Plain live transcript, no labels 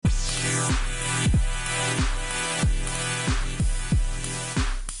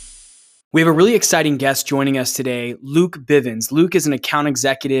We have a really exciting guest joining us today, Luke Bivens. Luke is an account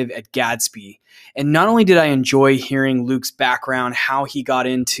executive at Gadsby. And not only did I enjoy hearing Luke's background, how he got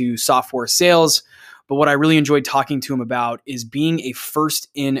into software sales, but what I really enjoyed talking to him about is being a first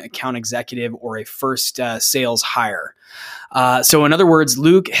in account executive or a first sales hire. So in other words,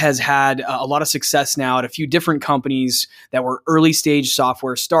 Luke has had a lot of success now at a few different companies that were early stage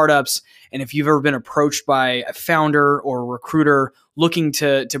software startups. And if you've ever been approached by a founder or a recruiter looking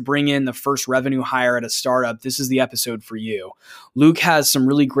to bring in the first revenue hire at a startup, this is the episode for you. Luke has some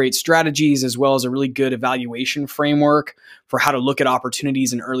really great strategies as well as a really good evaluation framework for how to look at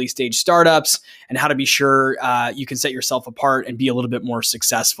opportunities in early stage startups and how to be sure you can set yourself apart and be a little bit more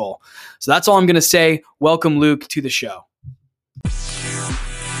successful. So that's all I'm going to say. Welcome, Luke, to the show.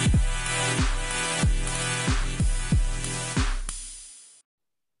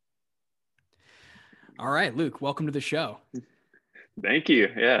 All right, Luke, welcome to the show. Thank you.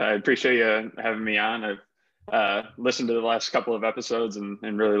 Yeah, I appreciate you having me on. I've listened to the last couple of episodes and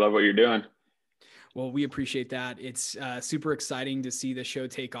really love what you're doing. Well, we appreciate that. It's super exciting to see the show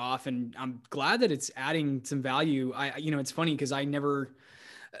take off, and I'm glad that it's adding some value. It's funny because I know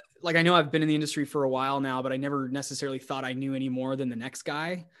I've been in the industry for a while now, but I never necessarily thought I knew any more than the next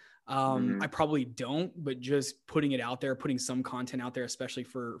guy. I probably don't, but just putting it out there, putting some content out there, especially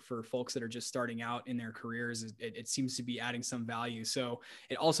for folks that are just starting out in their careers, it seems to be adding some value. So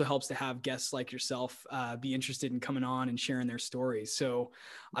it also helps to have guests like yourself be interested in coming on and sharing their stories. So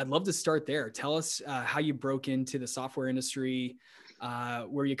I'd love to start there. Tell us how you broke into the software industry,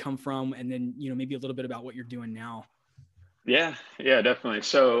 where you come from, and then, maybe a little bit about what you're doing now. Yeah, definitely.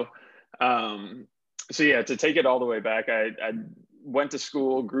 So to take it all the way back, I went to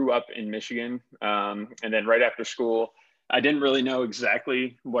school, grew up in Michigan. And then right after school, I didn't really know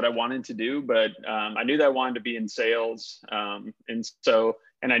exactly what I wanted to do, but I knew that I wanted to be in sales. And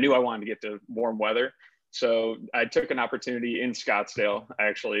I knew I wanted to get to warm weather. So I took an opportunity in Scottsdale,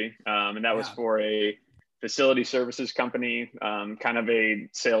 actually. And that was for a facility services company, kind of a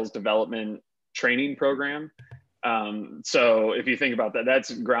sales development training program. So if you think about that,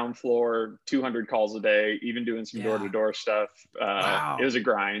 that's ground floor, 200 calls a day, even doing some door-to-door stuff. Wow. It was a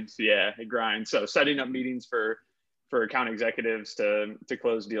grind. Yeah, a grind. So setting up meetings for account executives to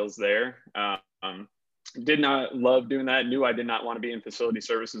close deals there. Did not love doing that. Knew I did not want to be in facility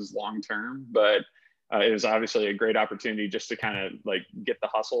services long-term, but it was obviously a great opportunity just to kind of like get the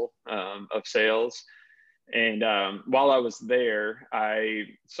hustle of sales. And while I was there, I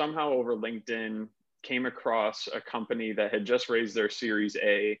somehow over LinkedIn came across a company that had just raised their Series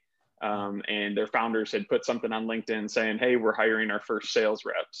A, and their founders had put something on LinkedIn saying, "Hey, we're hiring our first sales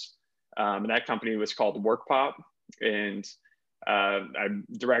reps." And that company was called WorkPop. And I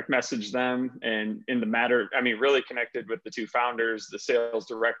direct messaged them, and really connected with the two founders, the sales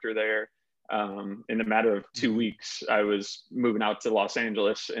director there. In the matter of 2 weeks, I was moving out to Los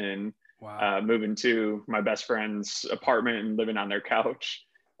Angeles and moving to my best friend's apartment and living on their couch.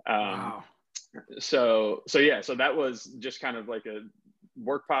 So that was just kind of like a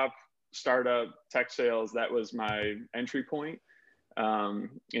WorkPop startup tech sales. That was my entry point.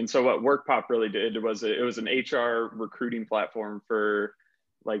 And so what WorkPop really did was it was an HR recruiting platform for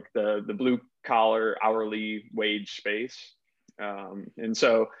like the blue collar hourly wage space. And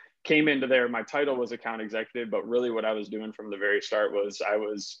so came into there, my title was account executive, but really what I was doing from the very start was I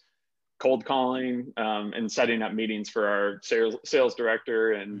was cold calling and setting up meetings for our sales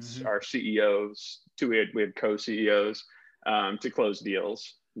director and our CEOs. We had co-CEOs to close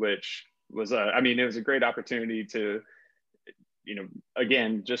deals, which was it was a great opportunity to,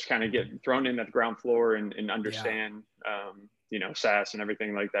 again, just kind of get thrown in at the ground floor and understand, SaaS and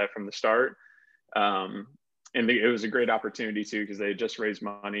everything like that from the start. And it was a great opportunity too, because they had just raised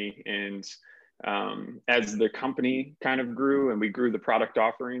money. And as the company kind of grew and we grew the product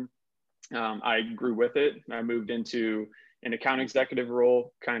offering, I grew with it. I moved into an account executive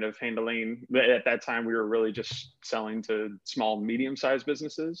role, kind of handling, at that time, we were really just selling to small, medium-sized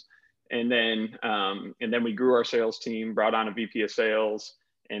businesses. And then we grew our sales team, brought on a VP of sales,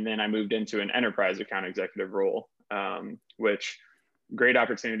 and then I moved into an enterprise account executive role, which great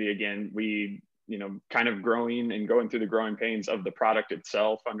opportunity. Again, we, kind of growing and going through the growing pains of the product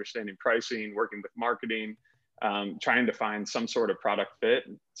itself, understanding pricing, working with marketing, trying to find some sort of product fit.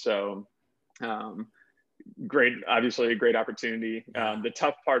 So obviously a great opportunity. The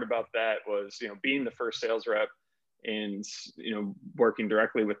tough part about that was, being the first sales rep and, working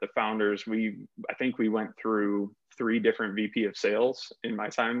directly with the founders. I think we went through 3 different VP of sales in my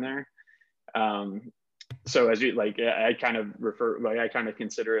time there. So as you I kind of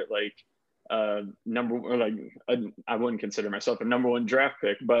consider it like number, or like I wouldn't consider myself a number one draft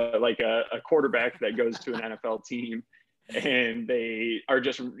pick, but like a quarterback that goes to an NFL team, and they are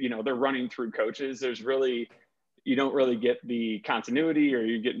just, you know, they're running through coaches. There's really, you don't really get the continuity, or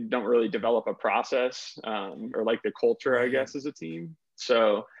don't really develop a process, or like the culture, I guess, as a team.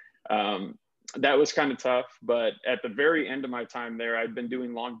 So that was kind of tough. But at the very end of my time there, I'd been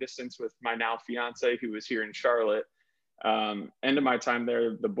doing long distance with my now fiance, who was here in Charlotte. End of my time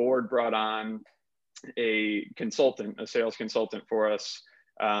there, the board brought on a sales consultant for us.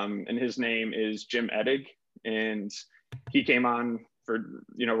 And his name is Jim Edig. And he came on for,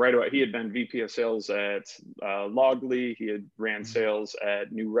 you know, right away. He had been VP of sales at Loggly. He had ran sales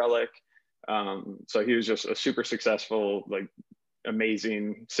at New Relic. So he was just a super successful, like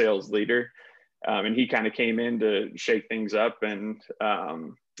amazing sales leader. And he kind of came in to shake things up. And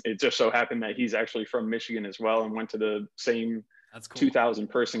it just so happened that he's actually from Michigan as well, and went to the same 2,000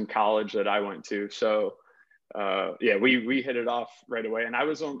 person college that I went to. So yeah, we hit it off right away. And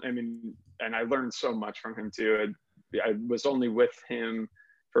and I learned so much from him too. I was only with him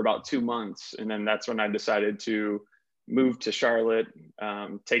for about 2 months. And then that's when I decided to move to Charlotte,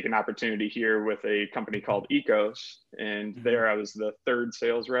 take an opportunity here with a company called Ecos. And there I was the third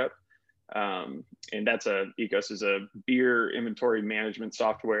sales rep. And Ecos is a beer inventory management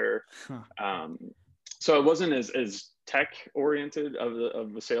software. So it wasn't as tech oriented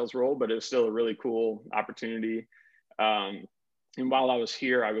of the sales role, but it was still a really cool opportunity. And while I was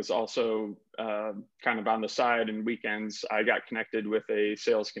here, I was also kind of on the side, and weekends, I got connected with a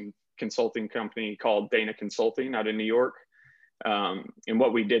sales consulting company called Dana Consulting out in New York. And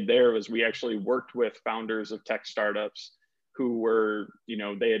what we did there was we actually worked with founders of tech startups who were, you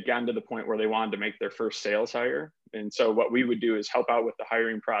know, they had gotten to the point where they wanted to make their first sales hire. And so what we would do is help out with the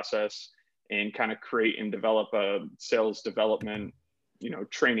hiring process and kind of create and develop a sales development, you know,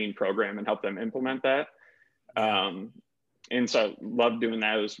 training program and help them implement that. And so loved doing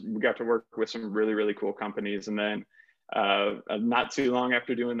that. We got to work with some really, really cool companies. And then not too long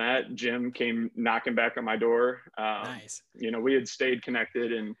after doing that, Jim came knocking back on my door. Nice. You know, we had stayed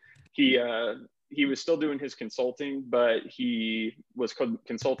connected, and he was still doing his consulting, but he was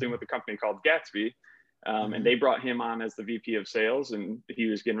consulting with a company called Gatsby. And they brought him on as the VP of sales, and he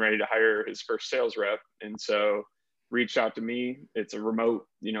was getting ready to hire his first sales rep. And so reached out to me. It's a remote,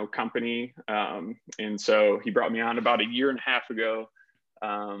 you know, company. And so he brought me on about 1.5 years ago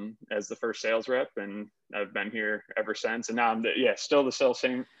as the first sales rep, and I've been here ever since. And now I'm still the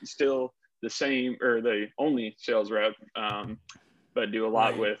same, or the only sales rep, but do a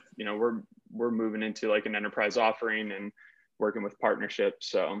lot with, you know, we're moving into like an enterprise offering and working with partnerships.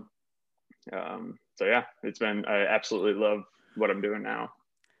 So yeah, I absolutely love what I'm doing now.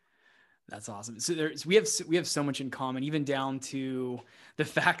 That's awesome. So we have so much in common, even down to the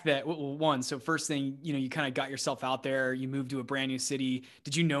fact that, so first thing, you know, you kind of got yourself out there, you moved to a brand new city.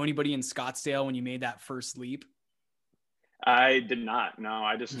 Did you know anybody in Scottsdale when you made that first leap? I did not. No,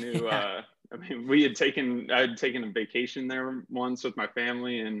 I just knew, I mean, I had taken a vacation there once with my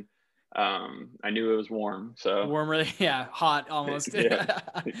family, and I knew it was warm. So warm, really? Yeah. Hot almost.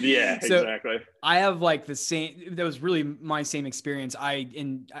 Yeah, So exactly. I have like that was really my same experience.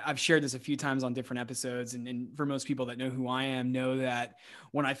 I've shared this a few times on different episodes, and for most people that know who I am, know that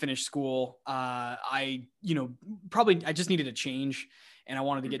when I finished school, I just needed a change, and I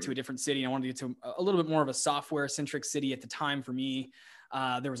wanted to get to a different city. And I wanted to get to a little bit more of a software centric city at the time for me.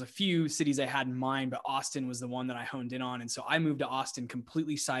 There was a few cities I had in mind, but Austin was the one that I honed in on. And so I moved to Austin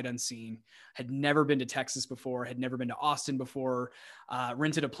completely sight unseen, had never been to Texas before, had never been to Austin before,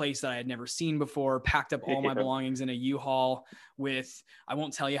 rented a place that I had never seen before, packed up all my belongings in a U-Haul with, I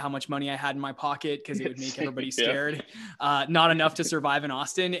won't tell you how much money I had in my pocket because it would make everybody scared. Not enough to survive in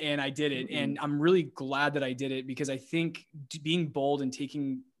Austin. And I did it. And I'm really glad that I did it, because I think being bold and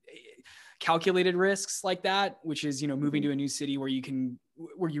taking calculated risks like that, which is, you know, moving to a new city where you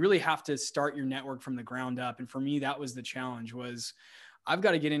really have to start your network from the ground up. And for me, that was the challenge. Was I've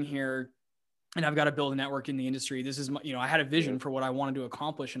got to get in here and I've got to build a network in the industry. This is my, I had a vision for what I wanted to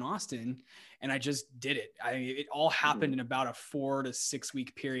accomplish in Austin, and I just did it. It all happened in about a 4 to 6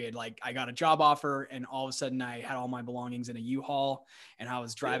 week period. Like I got a job offer, and all of a sudden I had all my belongings in a U-Haul, and I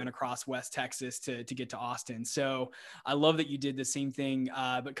was driving across West Texas to get to Austin. So I love that you did the same thing,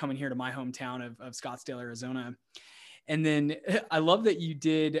 but coming here to my hometown of Scottsdale, Arizona. And then I love that you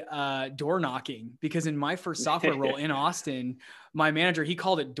did door knocking, because in my first software role in Austin, my manager, he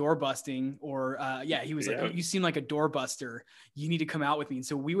called it door busting, or he was like, "Oh, you seem like a door buster. You need to come out with me." And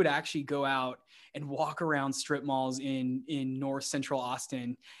so we would actually go out and walk around strip malls in North Central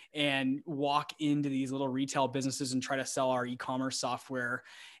Austin and walk into these little retail businesses and try to sell our e-commerce software.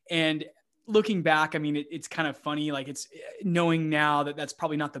 And looking back, I mean, it's kind of funny. Like it's knowing now that that's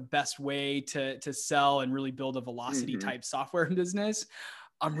probably not the best way to sell and really build a velocity Mm-hmm. type software business.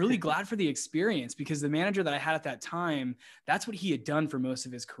 I'm really glad for the experience because the manager that I had at that time, that's what he had done for most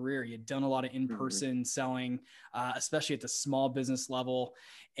of his career. He had done a lot of Mm-hmm. in-person selling, especially at the small business level.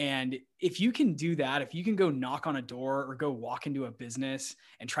 And if you can do that, if you can go knock on a door or go walk into a business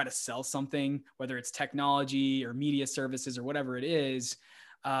and try to sell something, whether it's technology or media services or whatever it is,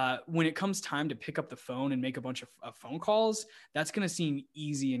 when it comes time to pick up the phone and make a bunch of phone calls, that's going to seem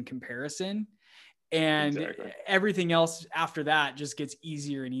easy in comparison. And Exactly. everything else after that just gets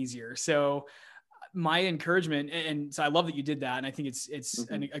easier and easier. So my encouragement, and so I love that you did that. And I think it's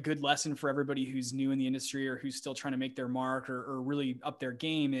Mm-hmm. a good lesson for everybody who's new in the industry or who's still trying to make their mark or really up their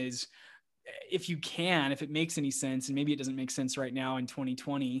game is, if you can, if it makes any sense, and maybe it doesn't make sense right now in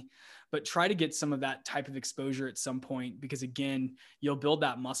 2020, but try to get some of that type of exposure at some point, because again, you'll build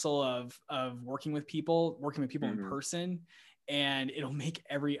that muscle of working with people in Mm-hmm. person, and it'll make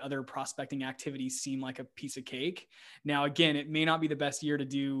every other prospecting activity seem like a piece of cake. Now, again, it may not be the best year to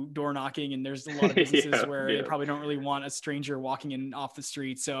do door knocking, and there's a lot of businesses Yeah. where they Yeah. probably don't really want a stranger walking in off the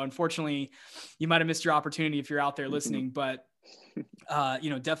street. So unfortunately, you might have missed your opportunity if you're out there Mm-hmm. listening, but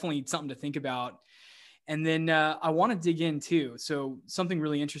definitely something to think about. And then I want to dig in too. So something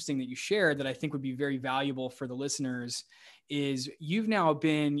really interesting that you shared that I think would be very valuable for the listeners is you've now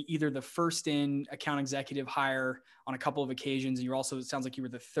been either the first in account executive hire on a couple of occasions, and you're also, it sounds like you were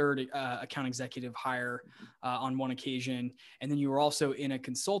the third account executive hire on one occasion, and then you were also in a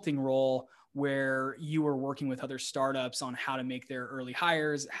consulting role where you were working with other startups on how to make their early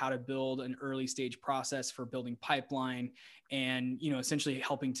hires, how to build an early stage process for building pipeline, and essentially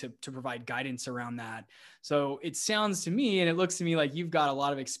helping to provide guidance around that. So it sounds to me and it looks to me like you've got a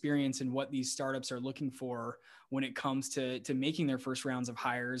lot of experience in what these startups are looking for when it comes to making their first rounds of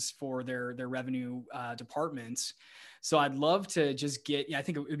hires for their revenue departments. So I'd love to just I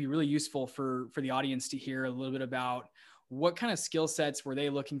think it would be really useful for the audience to hear a little bit about what kind of skill sets were they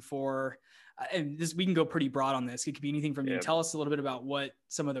looking for. And this, we can go pretty broad on this. It could be anything from, Yeah. tell us a little bit about what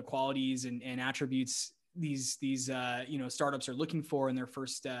some of the qualities and attributes these startups are looking for in their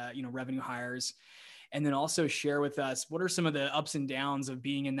first revenue hires, and then also share with us what are some of the ups and downs of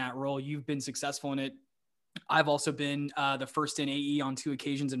being in that role. You've been successful in it. I've also been the first in AE on 2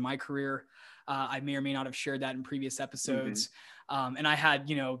 occasions in my career. I may or may not have shared that in previous Mm-hmm. episodes. And I had,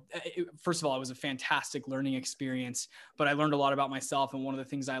 first of all, it was a fantastic learning experience, but I learned a lot about myself. And one of the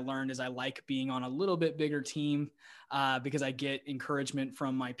things I learned is I like being on a little bit bigger team because I get encouragement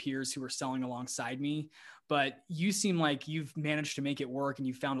from my peers who are selling alongside me. But you seem like you've managed to make it work and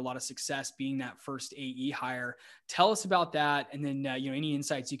you found a lot of success being that first AE hire. Tell us about that, and then any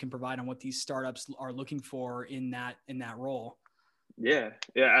insights you can provide on what these startups are looking for in that role. Yeah.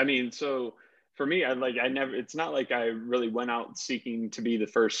 Yeah. I mean, so for me, I never, it's not like I really went out seeking to be the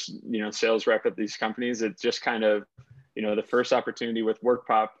first, sales rep at these companies. It's just kind of, the first opportunity with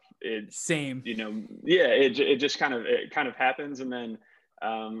WorkPop, it, Same. yeah, it just kind of happens. And then,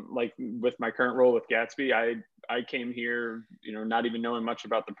 like with my current role with Gatsby, I came here, not even knowing much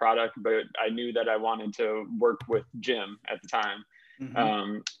about the product, but I knew that I wanted to work with Jim at the time.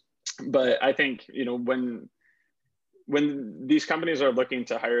 Mm-hmm. But I think, when these companies are looking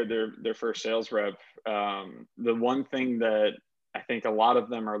to hire their first sales rep, the one thing that I think a lot of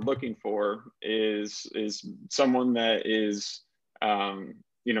them are looking for is someone that is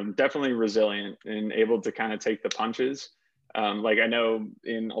definitely resilient and able to kind of take the punches. Like I know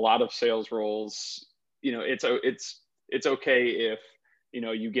in a lot of sales roles, it's okay if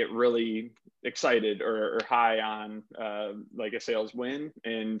you get really excited or high on like a sales win,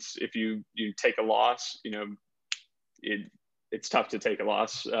 and if you take a loss, it's tough to take a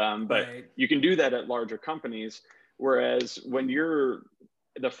loss. But Right. you can do that at larger companies. Whereas when you're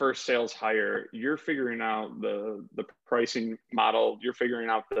the first sales hire, you're figuring out the pricing model, you're figuring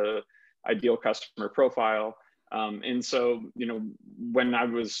out the ideal customer profile. And so, when I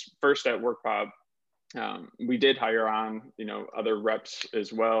was first at WorkPop, we did hire on, other reps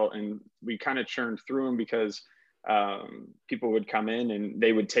as well. And we kind of churned through them because people would come in and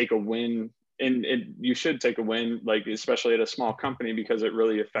they would take a win, and you should take a win, like especially at a small company, because it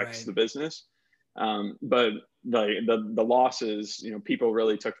really affects the business. But the losses, people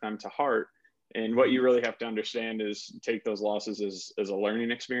really took them to heart. And what you really have to understand is take those losses as a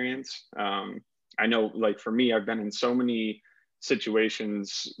learning experience. I know, like for me, I've been in so many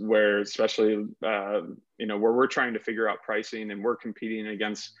situations where, especially, where we're trying to figure out pricing and we're competing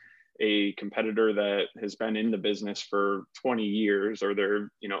against a competitor that has been in the business for 20 years, or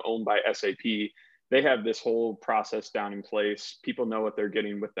they're, owned by SAP. They have this whole process down in place. People know what they're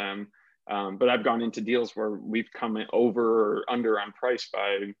getting with them. But I've gone into deals where we've come over or under on price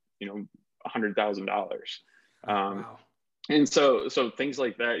by, $100,000. Wow. And so things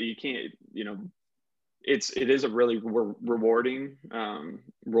like that, you can't, it is a really rewarding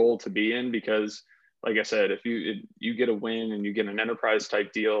role to be in, because like I said, if you get a win and you get an enterprise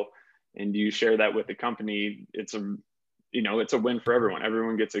type deal and you share that with the company, it's a win for everyone.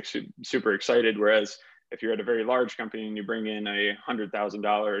 Everyone gets super excited. Whereas if you're at a very large company and you bring in a $100,000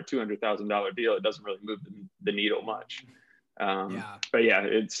 or $200,000 deal, it doesn't really move the needle much. But yeah,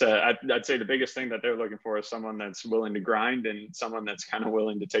 it's I'd say the biggest thing that they're looking for is someone that's willing to grind and someone that's kind of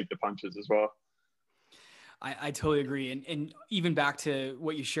willing to take the punches as well. I totally agree. And even back to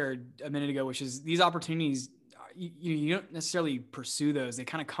what you shared a minute ago, which is these opportunities, you don't necessarily pursue those. They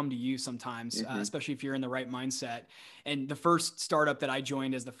kind of come to you sometimes, especially if you're in the right mindset. And the first startup that I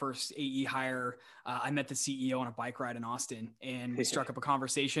joined as the first AE hire, I met the CEO on a bike ride in Austin, and we struck up a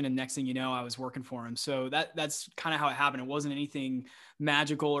conversation, and next thing you know, I was working for him. So that's kind of how it happened. It wasn't anything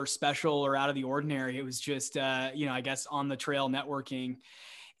magical or special or out of the ordinary. It was just, I guess on the trail networking.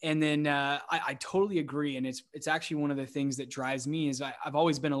 And then I totally agree. And it's actually one of the things that drives me is I've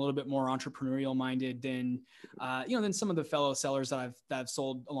always been a little bit more entrepreneurial minded than some of the fellow sellers that I've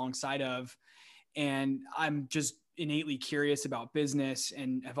sold alongside of. And I'm just innately curious about business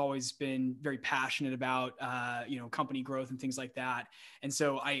and have always been very passionate about, company growth and things like that. And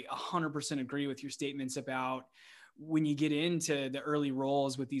so I 100% agree with your statements about when you get into the early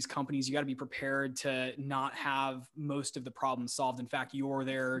roles with these companies, you got to be prepared to not have most of the problems solved. In fact, you're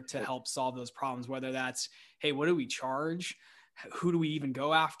there to help solve those problems, whether that's, hey, what do we charge? Who do we even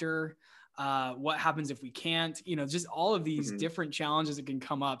go after? What happens if we can't? Just all of these different challenges that can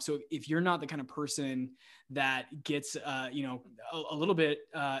come up. So if you're not the kind of person that gets, a little bit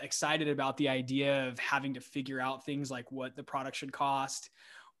excited about the idea of having to figure out things like what the product should cost,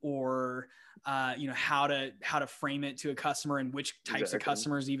 or how to frame it to a customer and which types of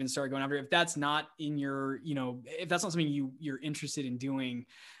customers even start going after. If that's not in your, if that's not something you're interested in doing,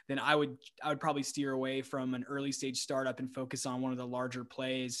 then I would probably steer away from an early stage startup and focus on one of the larger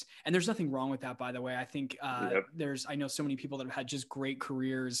plays. And there's nothing wrong with that, by the way. I think I know so many people that have had just great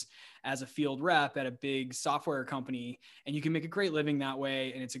careers as a field rep at a big software company, and you can make a great living that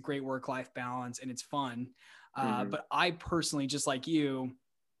way. And it's a great work-life balance and it's fun. But I personally, just like you,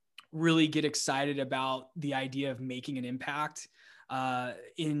 really get excited about the idea of making an impact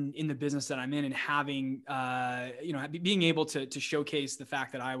in the business that I'm in, and having, being able to showcase the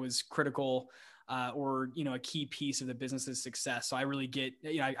fact that I was critical or a key piece of the business's success. So I really get,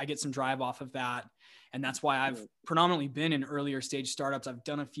 I get some drive off of that. And that's why I've predominantly been in earlier stage startups. I've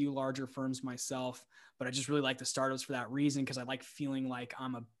done a few larger firms myself, but I just really like the startups for that reason, because I like feeling like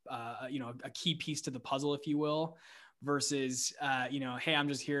I'm a key piece to the puzzle, if you will, versus, hey, I'm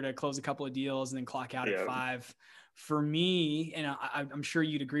just here to close a couple of deals and then clock out at 5. For me, and I'm sure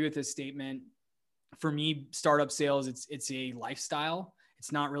you'd agree with this statement, for me, startup sales, it's a lifestyle.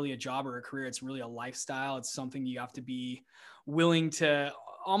 It's not really a job or a career. It's really a lifestyle. It's something you have to be willing to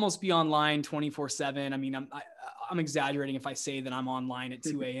almost be online 24/7. I mean, I'm exaggerating if I say that I'm online at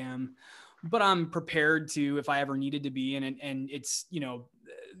 2 a.m., but I'm prepared to, if I ever needed to be in it. And it's,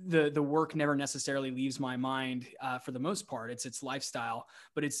 the work never necessarily leaves my mind for the most part. It's lifestyle,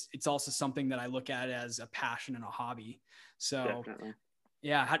 but it's also something that I look at as a passion and a hobby. So definitely.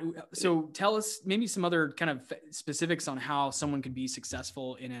 Yeah. So tell us maybe some other kind of specifics on how someone could be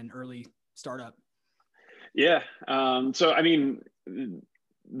successful in an early startup. Yeah. So, I mean,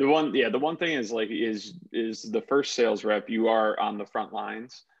 the one thing is is the first sales rep, you are on the front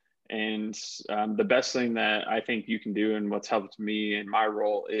lines. And the best thing that I think you can do, and what's helped me in my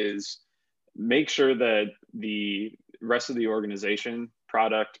role, is make sure that the rest of the organization,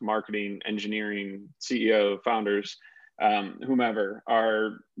 product, marketing, engineering, CEO, founders, whomever,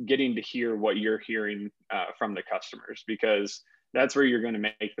 are getting to hear what you're hearing from the customers, because that's where you're going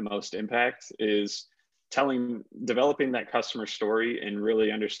to make the most impact, is developing that customer story and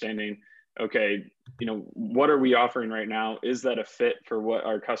really understanding, okay, what are we offering right now? Is that a fit for what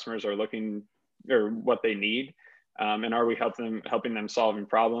our customers are looking, or what they need? And are we helping them solving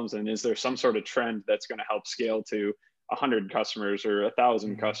problems? And is there some sort of trend that's going to help scale to 100 customers or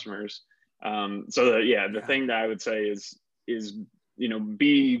 1,000 customers? The thing that I would say is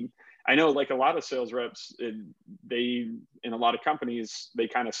I know, like, a lot of sales reps, in a lot of companies, they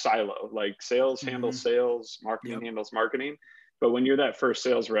kind of silo, like sales handles sales, marketing handles marketing. But when you're that first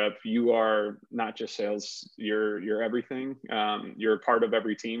sales rep, you are not just sales, you're everything. You're a part of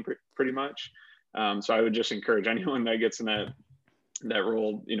every team pretty much. So I would just encourage anyone that gets in that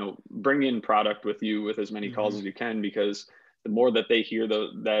role, bring in product with you with as many calls as you can, because the more that they hear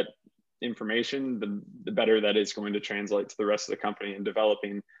that information, the better that it's going to translate to the rest of the company in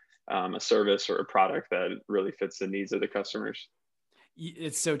developing a service or a product that really fits the needs of the customers.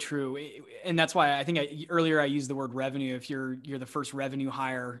 It's so true. And that's why I think earlier I used the word revenue. If you're the first revenue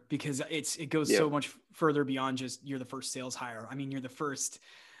hire, because it goes Yeah. so much further beyond just you're the first sales hire. I mean,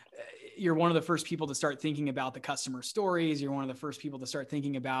 you're one of the first people to start thinking about the customer stories. You're one of the first people to start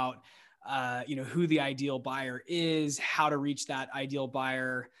thinking about, who the ideal buyer is, how to reach that ideal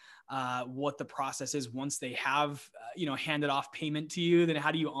buyer, what the process is once they have, handed off payment to you. Then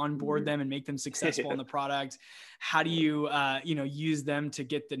how do you onboard them and make them successful in the product? How do you, use them to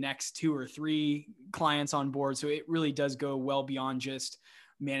get the next 2 or 3 clients on board? So it really does go well beyond just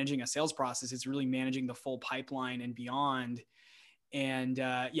managing a sales process. It's really managing the full pipeline and beyond. And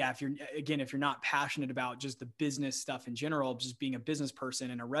if you're not passionate about just the business stuff in general, just being a business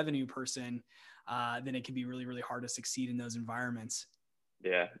person and a revenue person, then it can be really, really hard to succeed in those environments.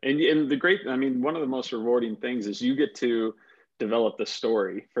 Yeah. And one of the most rewarding things is you get to develop the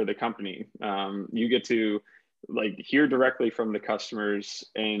story for the company. You get to hear directly from the customers.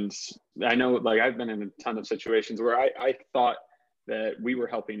 And I know I've been in a ton of situations where I thought that we were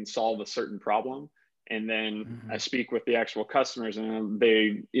helping solve a certain problem. And then I speak with the actual customers and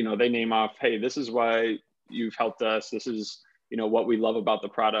they name off, hey, this is why you've helped us. This is, what we love about the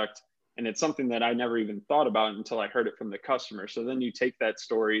product. And it's something that I never even thought about until I heard it from the customer. So then you take that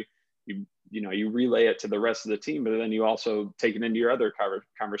story, you relay it to the rest of the team, but then you also take it into your other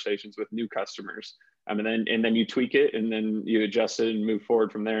conversations with new customers. And then you tweak it and then you adjust it and move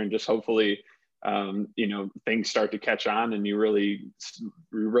forward from there. And just hopefully, things start to catch on and you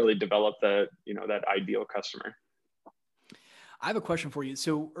really develop that ideal customer. I have a question for you.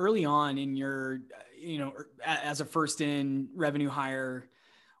 So early on in your, as a first in revenue hire,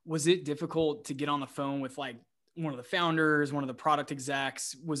 was it difficult to get on the phone with one of the founders, one of the product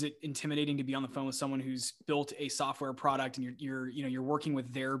execs? Was it intimidating to be on the phone with someone who's built a software product and you're working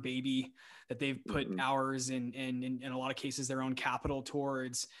with their baby that they've put hours and in a lot of cases their own capital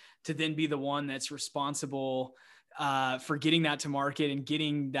towards, to then be the one that's responsible for getting that to market and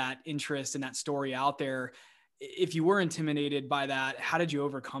getting that interest and that story out there? If you were intimidated by that, how did you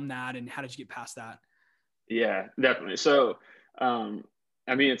overcome that and how did you get past that? Yeah, definitely. So,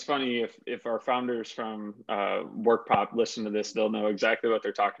 it's funny if our founders from WorkPop listen to this, they'll know exactly what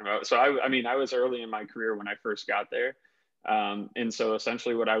they're talking about. So I was early in my career when I first got there. And so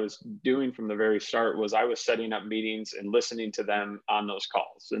essentially what I was doing from the very start was I was setting up meetings and listening to them on those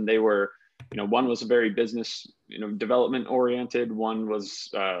calls. And they were, one was very business, development oriented. One was,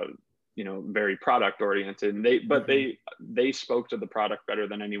 very product oriented. And they spoke to the product better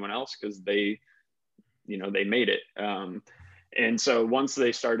than anyone else because they made it. And so once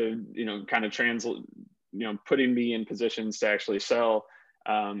they started, kind of putting me in positions to actually sell,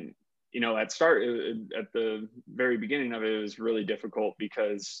 at the very beginning of it, it was really difficult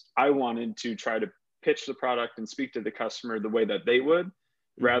because I wanted to try to pitch the product and speak to the customer the way that they would,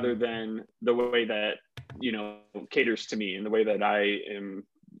 rather than the way that, caters to me and the way that I am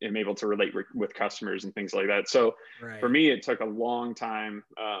able to relate with customers and things like that. So for me, it took a long time,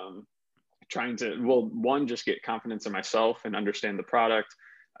 trying to, one, just get confidence in myself and understand the product.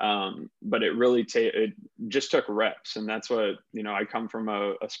 But it really it just took reps. And that's what, I come from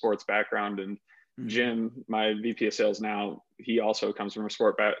a sports background, and Jim, my VP of sales now, he also comes from a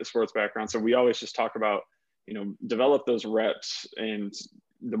sports background. So we always just talk about, develop those reps, and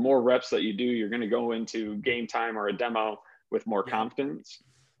the more reps that you do, you're going to go into game time or a demo with more confidence.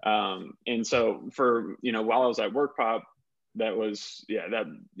 And so for, while I was at WorkPop, that was,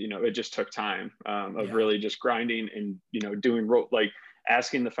 it just took time of really just grinding and, doing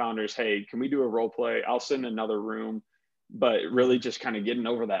asking the founders, hey, can we do a role play? I'll sit in another room, but really just kind of getting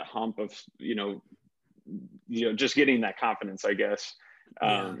over that hump of, just getting that confidence, I guess.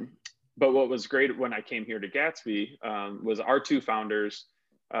 But what was great when I came here to Gatsby was our 2 founders.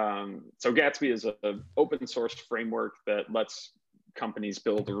 So Gatsby is an open source framework that lets companies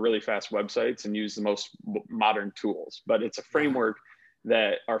build really fast websites and use the most modern tools. But it's a framework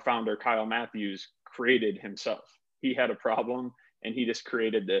that our founder, Kyle Matthews, created himself. He had a problem and he just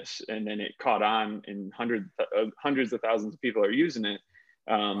created this, and then it caught on, and hundreds of thousands of people are using it.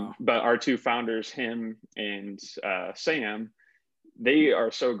 But our 2 founders, him and Sam, they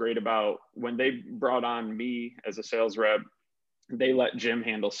are so great about, when they brought on me as a sales rep, they let Jim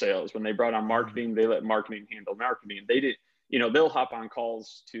handle sales. When they brought on marketing, they let marketing handle marketing. They did, they'll hop on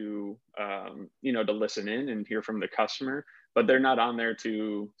calls to, to listen in and hear from the customer, but they're not on there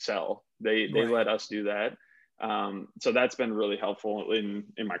to sell. They let us do that. So that's been really helpful in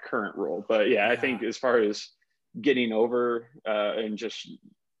my current role. But I think as far as getting over and just,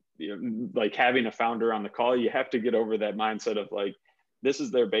 like having a founder on the call, you have to get over that mindset of like, this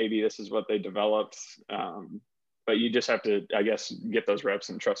is their baby, this is what they developed. But you just have to, I guess, get those reps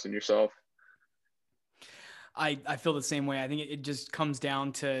and trust in yourself. I feel the same way. I think it just comes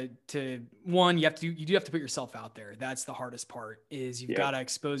down to one, you do have to put yourself out there. That's the hardest part, is you've got to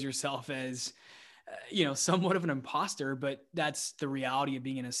expose yourself as, somewhat of an imposter, but that's the reality of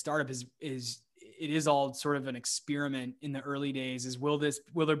being in a startup is it is all sort of an experiment in the early days. Is will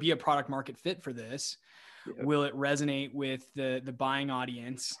there be a product market fit for this? Yep. Will it resonate with the buying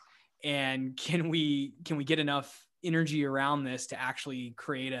audience? And can we get enough energy around this to actually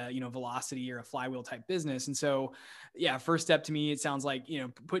create a, velocity or a flywheel type business? And so, yeah, first step to me, it sounds like,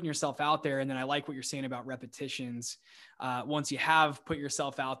 putting yourself out there. And then I like what you're saying about repetitions. Once you have put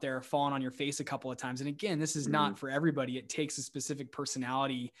yourself out there, fallen on your face a couple of times. And again, this is not for everybody. It takes a specific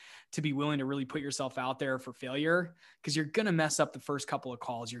personality to be willing to really put yourself out there for failure, because you're going to mess up the first couple of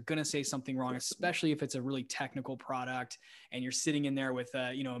calls. You're going to say something wrong, especially if it's a really technical product and you're sitting in there with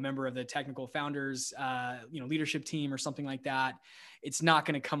a member of the technical founders, leadership team or something like that. It's not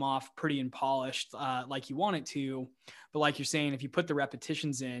going to come off pretty and polished like you want it to. But like you're saying, if you put the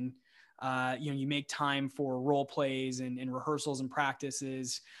repetitions in, you make time for role plays and rehearsals and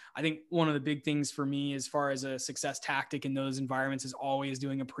practices. I think one of the big things for me as far as a success tactic in those environments is always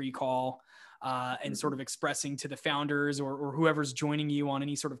doing a pre-call and sort of expressing to the founders or whoever's joining you on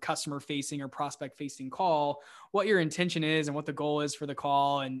any sort of customer facing or prospect facing call, what your intention is and what the goal is for the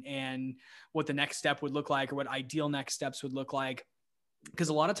call, and what the next step would look like, or what ideal next steps would look like. Because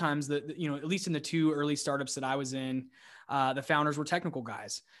a lot of times at least in the two early startups that I was in, the founders were technical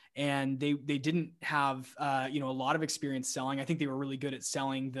guys, and they didn't have, a lot of experience selling. I think they were really good at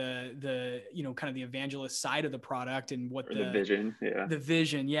selling the kind of the evangelist side of the product and what the vision. Yeah. The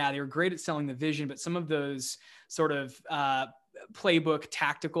vision. Yeah. They were great at selling the vision, but some of those sort of, playbook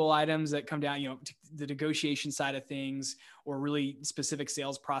tactical items that come down, the negotiation side of things, or really specific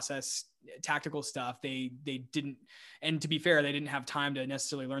sales process, tactical stuff, they didn't. And to be fair, they didn't have time to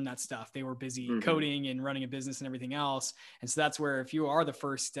necessarily learn that stuff. They were busy coding and running a business and everything else. And so that's where, if you are the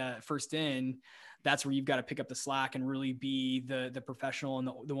first in, that's where you've got to pick up the slack and really be the professional and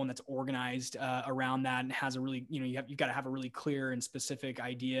the one that's organized around that, and has a really, you've got to have a really clear and specific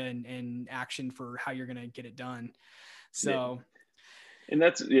idea and action for how you're going to get it done. So, and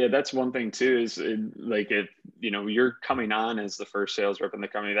that's one thing too, is if you're coming on as the first sales rep in the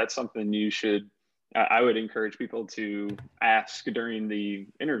company, that's something I would encourage people to ask during the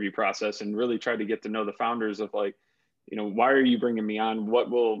interview process, and really try to get to know the founders of like, why are you bringing me on? What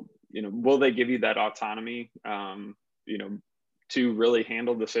will they give you that autonomy, to really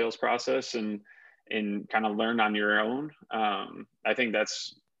handle the sales process and kind of learn on your own? I think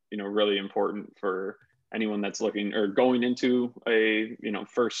that's, really important for anyone that's looking or going into a,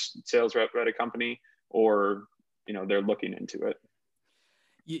 first sales rep at a company, or, they're looking into it.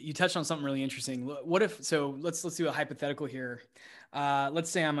 You touched on something really interesting. What if, so let's do a hypothetical here. Let's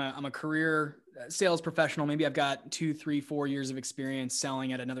say I'm a career sales professional. Maybe I've got 2, 3, 4 years of experience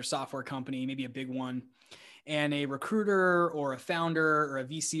selling at another software company, maybe a big one. And a recruiter or a founder or a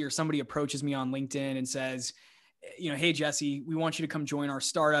VC or somebody approaches me on LinkedIn and says, hey, Jesse, we want you to come join our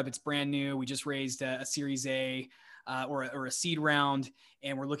startup. It's brand new. We just raised a Series A or a seed round,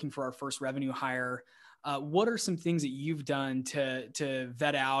 and we're looking for our first revenue hire. What are some things that you've done to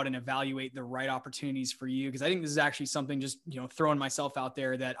vet out and evaluate the right opportunities for you? Because I think this is actually something, just, throwing myself out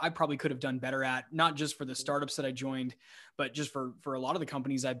there, that I probably could have done better at, not just for the startups that I joined, but just for a lot of the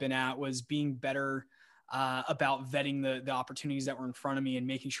companies I've been at, was being better about vetting the opportunities that were in front of me and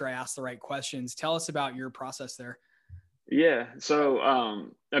making sure I asked the right questions. Tell us about your process there. Yeah. So,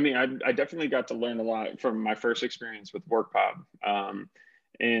 I definitely got to learn a lot from my first experience with WorkPob.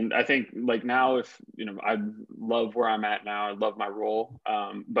 And I think like now, if, I love where I'm at now, I love my role.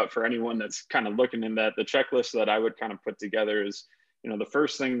 But for anyone that's kind of looking in that, the checklist that I would kind of put together is, the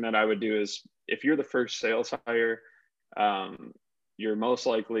first thing that I would do is, if you're the first sales hire, you're most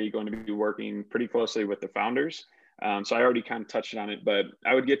likely going to be working pretty closely with the founders. So I already kind of touched on it, but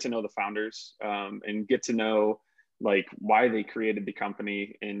I would get to know the founders and get to know like why they created the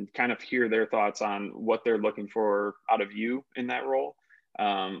company, and kind of hear their thoughts on what they're looking for out of you in that role.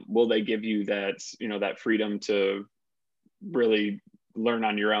 Will they give you that, that freedom to really learn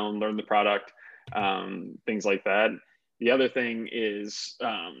on your own, learn the product, things like that. The other thing is,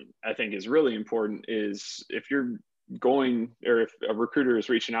 I think is really important, is if you're going, or if a recruiter is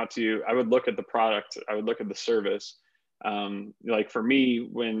reaching out to you, I would look at the product, I would look at the service. Like for me,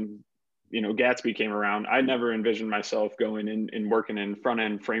 when, Gatsby came around, I never envisioned myself going in and working in front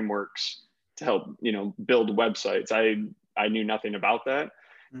end frameworks to help, build websites. I knew nothing about that.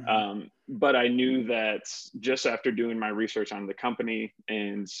 But I knew that just after doing my research on the company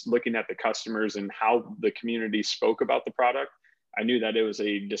and looking at the customers and how the community spoke about the product, I knew that it was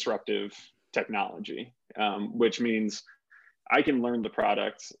a disruptive technology, which means I can learn the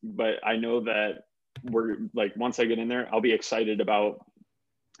product, but I know that we're like, once I get in there, I'll be excited about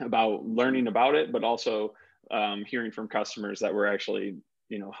learning about it, but also hearing from customers that we're actually,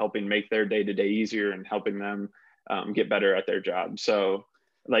 helping make their day-to-day easier and helping them get better at their job. So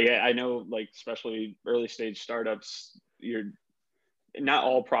like, I know, like, especially early stage startups, not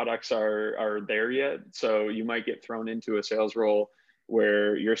all products are there yet. So you might get thrown into a sales role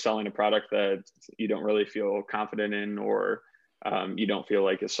where you're selling a product that you don't really feel confident in, or you don't feel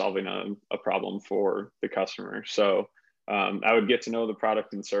like is solving a problem for the customer. So I would get to know the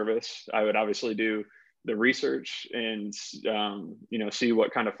product and service. I would obviously do the research and, see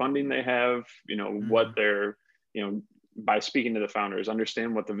what kind of funding they have, what they're, by speaking to the founders,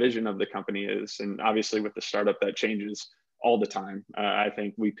 understand what the vision of the company is. And obviously with the startup, that changes all the time. I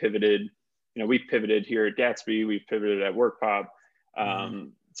think we pivoted here at Gatsby, we pivoted at WorkPop.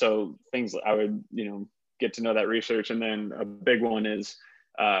 So things I would, get to know that research. And then a big one is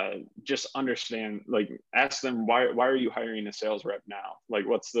just understand, like, ask them, why are you hiring a sales rep now? Like,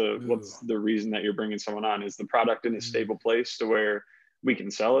 what's the reason that you're bringing someone on? Is the product in a stable place to where we can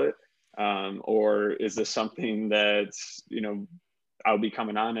sell it? Or is this something that's, I'll be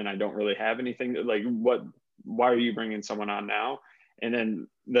coming on and I don't really have anything like, why are you bringing someone on now? And then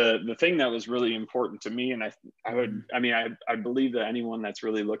the thing that was really important to me, and I believe that anyone that's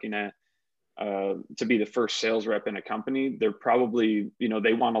really looking at to be the first sales rep in a company, they're probably,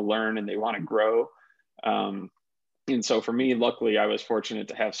 they want to learn and they want to grow. And so for me, luckily, I was fortunate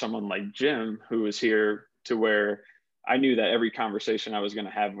to have someone like Jim, who was here, to where I knew that every conversation I was going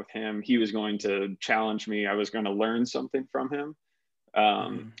to have with him, he was going to challenge me. I was going to learn something from him.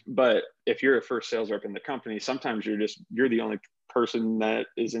 But if you're a first sales rep in the company, sometimes you're the only person that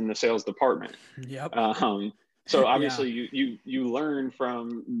is in the sales department. Yep. So obviously you learn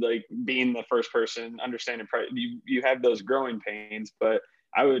from, like, being the first person, understanding you have those growing pains. But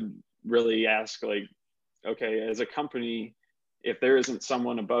I would really ask, like, okay, as a company, if there isn't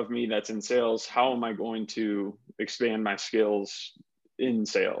someone above me that's in sales, how am I going to expand my skills in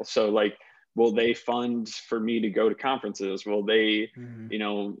sales? So, like, will they fund for me to go to conferences? Will they,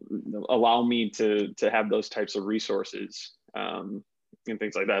 allow me to have those types of resources and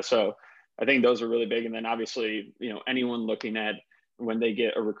things like that? So I think those are really big. And then obviously, anyone looking at when they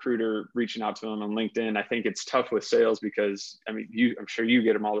get a recruiter reaching out to them on LinkedIn, I think it's tough with sales because, I'm sure you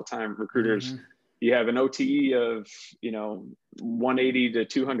get them all the time. Recruiters, you have an OTE of, 180 to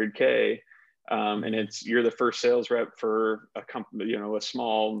 200K. And you're the first sales rep for a company, a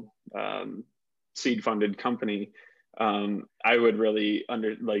small seed funded company. I would really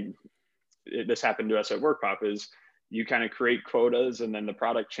this happened to us at WorkPop, is you kind of create quotas and then the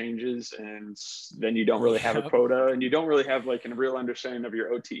product changes and then you don't really have a quota and you don't really have like a real understanding of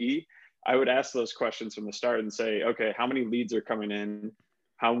your OTE. I would ask those questions from the start and say, okay, how many leads are coming in?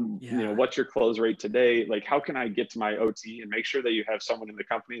 What's your close rate today? Like, how can I get to my OTE and make sure that you have someone in the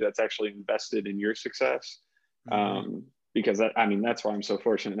company that's actually invested in your success? Because that's why I'm so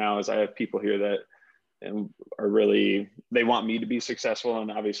fortunate now, is I have people here that are really, they want me to be successful.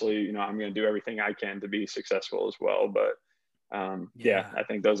 And obviously, I'm going to do everything I can to be successful as well. But I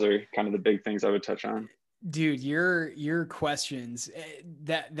think those are kind of the big things I would touch on. Dude, your questions,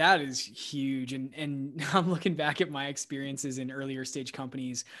 that is huge. And I'm looking back at my experiences in earlier stage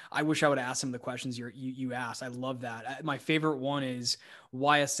companies. I wish I would ask some of the questions you asked. I love that. My favorite one is,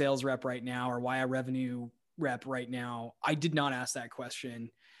 why a sales rep right now, or why a revenue rep right now? I did not ask that question,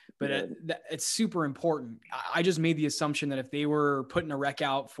 but it's super important. I just made the assumption that if they were putting a rec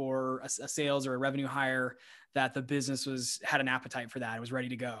out for a sales or a revenue hire, that the business had an appetite for that. It was ready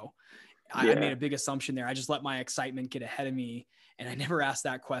to go. I made a big assumption there. I just let my excitement get ahead of me, and I never asked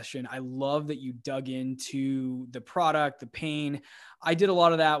that question. I love that you dug into the product, the pain. I did a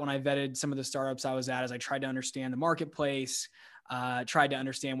lot of that when I vetted some of the startups I was at, as I tried to understand the marketplace, tried to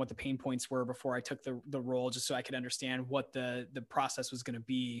understand what the pain points were before I took the role, just so I could understand what the process was going to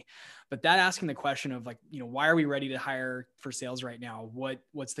be. But that asking the question of, like, why are we ready to hire for sales right now?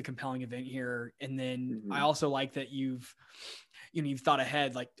 What's the compelling event here? And then I also like that you've thought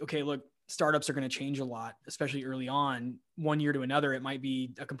ahead, like, okay, look, startups are going to change a lot, especially early on. One year to another, it might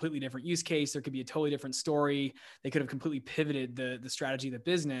be a completely different use case. There could be a totally different story. They could have completely pivoted the strategy of the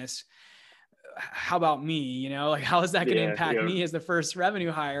business. how about me? Like, how is that going to Yeah. impact Yeah. me as the first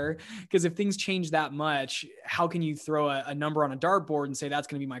revenue hire? Because if things change that much, how can you throw a number on a dartboard and say that's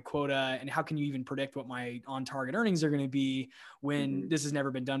going to be my quota? And how can you even predict what my on target earnings are going to be when this has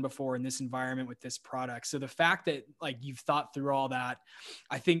never been done before in this environment with this product? So the fact that like you've thought through all that,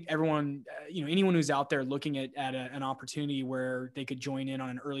 I think everyone, anyone who's out there looking at an opportunity where they could join in on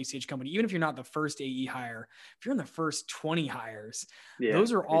an early stage company, even if you're not the first AE hire, if you're in the first 20 hires,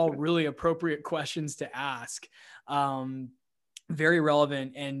 those are all really appropriate questions to ask. Very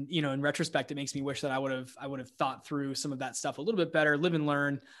relevant. And, in retrospect, it makes me wish that I would have thought through some of that stuff a little bit better, live and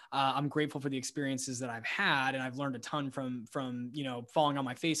learn. I'm grateful for the experiences that I've had, and I've learned a ton from, falling on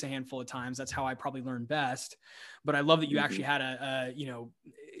my face a handful of times. That's how I probably learn best. But I love that you actually had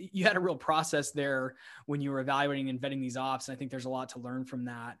you had a real process there when you were evaluating and vetting these ops. And I think there's a lot to learn from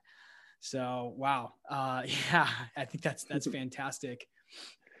that. So, wow. Yeah, I think that's fantastic.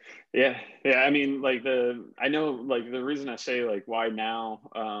 Yeah. I mean, I know the reason I say like, why now,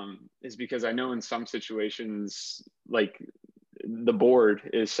 is because I know in some situations, like the board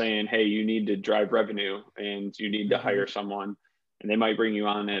is saying, hey, you need to drive revenue and you need to hire someone, and they might bring you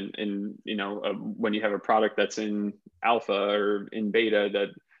on and when you have a product that's in alpha or in beta that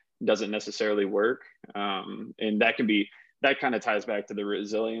doesn't necessarily work. And that kind of ties back to the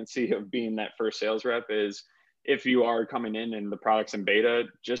resiliency of being that first sales rep is, if you are coming in and the product's in beta,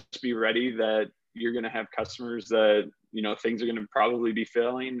 just be ready that you're going to have customers that, things are going to probably be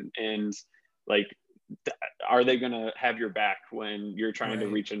failing. And like, are they going to have your back when you're trying to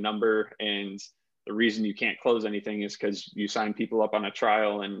reach a number? And the reason you can't close anything is because you sign people up on a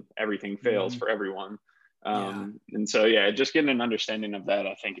trial and everything fails for everyone. And so, just getting an understanding of that,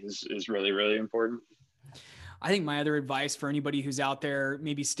 I think is really, really important. I think my other advice for anybody who's out there,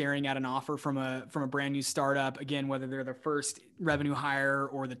 maybe staring at an offer from a brand new startup, again, whether they're the first revenue hire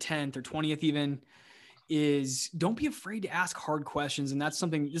or the 10th or 20th even, is don't be afraid to ask hard questions. And that's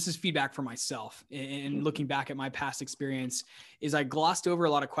something, this is feedback for myself. And looking back at my past experience, is I glossed over a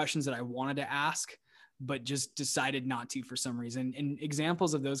lot of questions that I wanted to ask, but just decided not to for some reason. And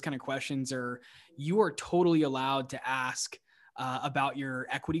examples of those kind of questions are, you are totally allowed to ask about your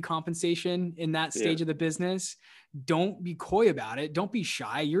equity compensation in that stage of the business. Don't be coy about it. Don't be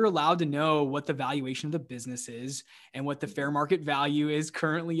shy. You're allowed to know what the valuation of the business is and what the fair market value is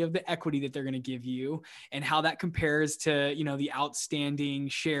currently of the equity that they're going to give you, and how that compares to, the outstanding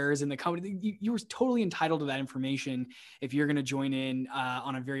shares in the company. You were totally entitled to that information. If you're going to join in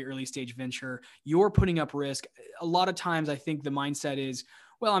on a very early stage venture, you're putting up risk. A lot of times I think the mindset is,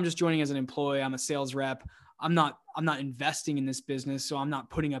 well, I'm just joining as an employee. I'm a sales rep. I'm not investing in this business, so I'm not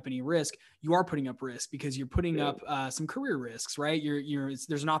putting up any risk. You are putting up risk because you're putting up some career risks, right?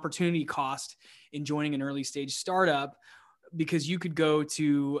 There's an opportunity cost in joining an early stage startup, because you could go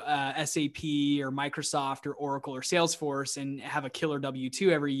to SAP or Microsoft or Oracle or Salesforce and have a killer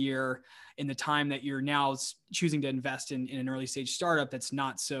W-2 every year in the time that you're now choosing to invest in an early stage startup that's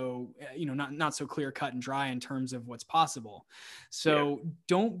not so, not so clear cut and dry in terms of what's possible. So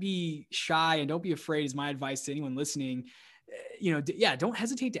don't be shy and don't be afraid, is my advice to anyone listening. Don't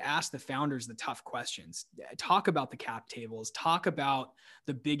hesitate to ask the founders the tough questions. Talk about the cap tables, talk about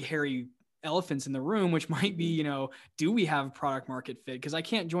the big, hairy elephants in the room, which might be, do we have product market fit? Because I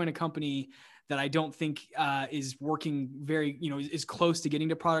can't join a company that I don't think is working very, is close to getting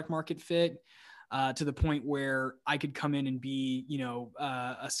to product market fit to the point where I could come in and be,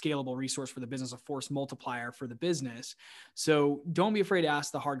 a scalable resource for the business, a force multiplier for the business. So don't be afraid to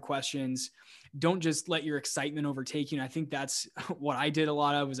ask the hard questions. Don't just let your excitement overtake you. And I think that's what I did a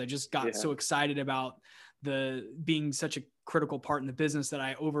lot of, is I just got so excited about being such a critical part in the business that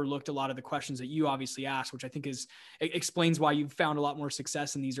I overlooked a lot of the questions that you obviously asked, which I think explains why you've found a lot more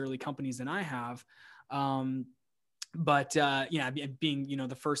success in these early companies than I have. Being,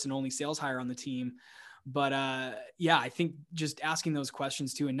 the first and only sales hire on the team. But I think just asking those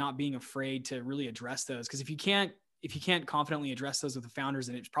questions too, and not being afraid to really address those. Because if you can't confidently address those with the founders,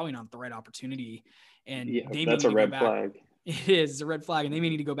 then it's probably not the right opportunity. And that's a red flag. It is a red flag, and they may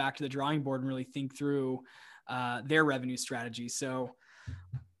need to go back to the drawing board and really think through their revenue strategy. So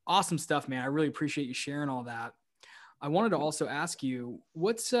awesome stuff, man. I really appreciate you sharing all that. I wanted to also ask you,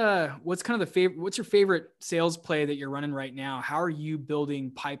 what's your favorite sales play that you're running right now? How are you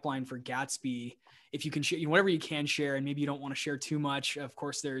building pipeline for Gatsby? If you can share, whatever you can share, and maybe you don't want to share too much. Of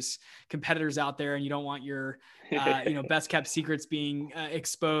course, there's competitors out there, and you don't want your, best kept secrets being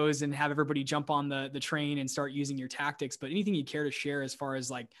exposed and have everybody jump on the train and start using your tactics. But anything you care to share as far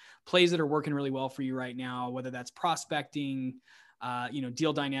as like plays that are working really well for you right now, whether that's prospecting,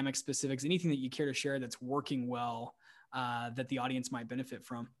 deal dynamic specifics, anything that you care to share that's working well that the audience might benefit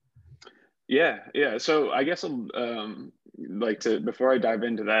from. Yeah. So I guess like to before I dive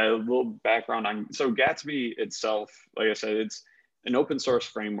into that, a little background on so Gatsby itself. Like I said, it's an open source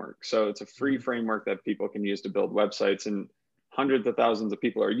framework. So it's a free Mhm. framework that people can use to build websites, and hundreds of thousands of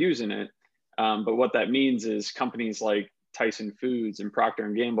people are using it. But what that means is companies like Tyson Foods and Procter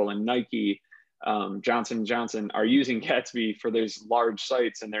and Gamble and Nike, Johnson Johnson are using Gatsby for those large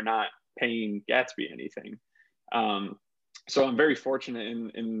sites, and they're not paying Gatsby anything. Um, so I'm very fortunate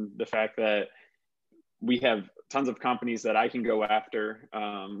in the fact that we have tons of companies that I can go after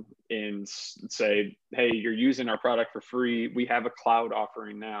and say, hey, you're using our product for free. We have a cloud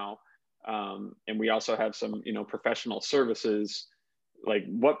offering now. And we also have some, professional services. Like,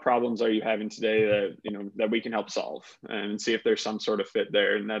 what problems are you having today that, that we can help solve, and see if there's some sort of fit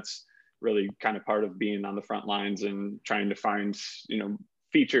there. And that's really kind of part of being on the front lines and trying to find,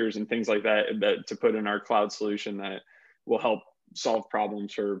 features and things like that to put in our cloud solution that will help solve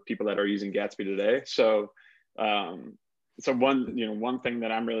problems for people that are using Gatsby today. So, one thing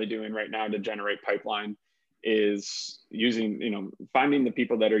that I'm really doing right now to generate pipeline is finding the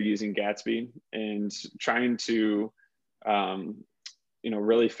people that are using Gatsby and trying to,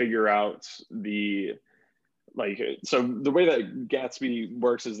 really figure out so the way that Gatsby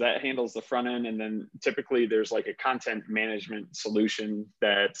works is that handles the front end, and then typically there's like a content management solution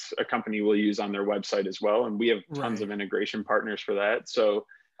that a company will use on their website as well, and we have tons Right. of integration partners for that. So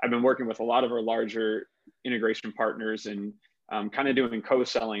I've been working with a lot of our larger integration partners and kind of doing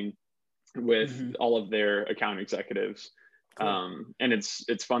co-selling with Hmm. all of their account executives. Cool. And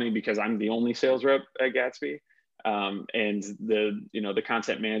it's funny because I'm the only sales rep at Gatsby, and the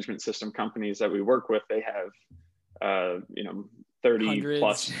content management system companies that we work with, they have 30 Hundreds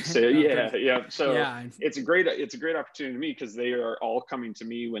plus. So of yeah. So yeah. it's a great opportunity to me because they are all coming to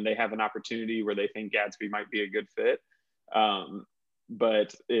me when they have an opportunity where they think Gatsby might be a good fit.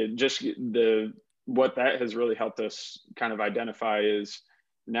 But it just what that has really helped us kind of identify is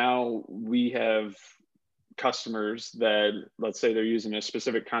now we have customers that, let's say they're using a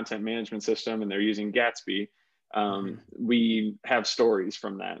specific content management system and they're using Gatsby. Mhm. We have stories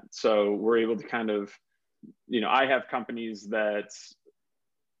from that, so we're able to kind of, I have companies that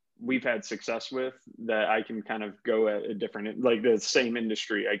we've had success with that I can kind of go at a different, like the same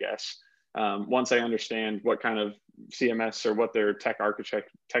industry, I guess. Once I understand what kind of CMS or what their tech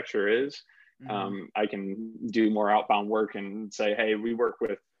architecture is, Mhm. I can do more outbound work and say, hey, we work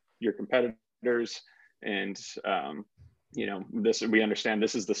with your competitors, and this, we understand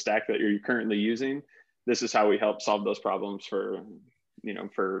this is the stack that you're currently using. This is how we help solve those problems for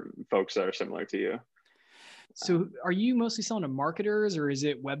folks that are similar to you. So are you mostly selling to marketers, or is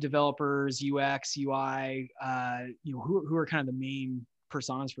it web developers, UX, UI, who are kind of the main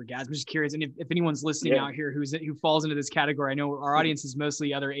personas for Gads? I'm just curious. And if anyone's listening Yeah. out here who falls into this category, I know our audience is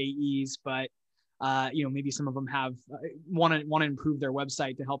mostly other AEs, but maybe some of them have want to improve their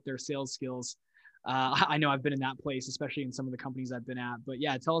website to help their sales skills. I know I've been in that place, especially in some of the companies I've been at. But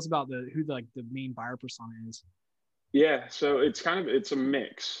yeah, tell us about who the main buyer persona is. Yeah, so it's a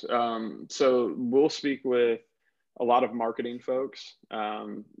mix. So we'll speak with a lot of marketing folks,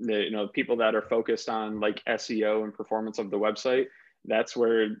 people that are focused on like SEO and performance of the website. That's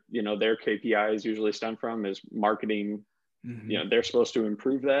where, their KPIs usually stem from, is marketing. Mm-hmm. They're supposed to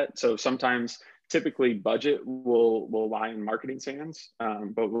improve that. So sometimes, typically, budget will lie in marketing's hands.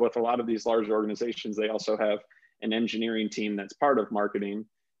 But with a lot of these large organizations, they also have an engineering team that's part of marketing,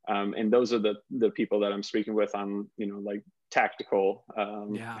 and those are the people that I'm speaking with on, like tactical,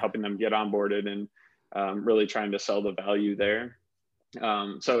 Yeah. helping them get onboarded and really trying to sell the value there.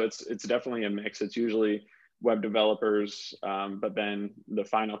 So it's definitely a mix. It's usually web developers, but then the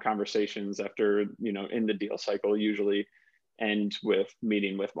final conversations after, in the deal cycle usually end with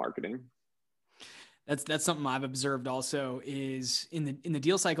meeting with marketing. That's something I've observed also, is in the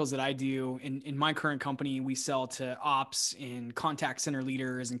deal cycles that I do in my current company. We sell to ops and contact center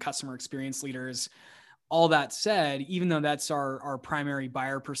leaders and customer experience leaders. All that said, even though that's our primary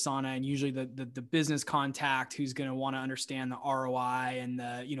buyer persona, and usually the business contact who's going to want to understand the ROI and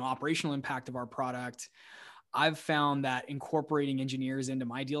the operational impact of our product, I've found that incorporating engineers into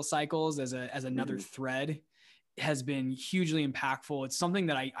my deal cycles as another Mm-hmm. thread has been hugely impactful. It's something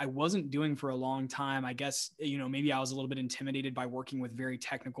that I wasn't doing for a long time. I guess, maybe I was a little bit intimidated by working with very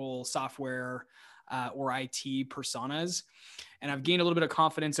technical software or IT personas. And I've gained a little bit of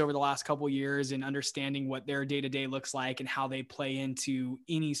confidence over the last couple of years in understanding what their day-to-day looks like and how they play into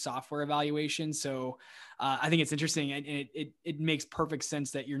any software evaluation. So I think it's interesting, and it makes perfect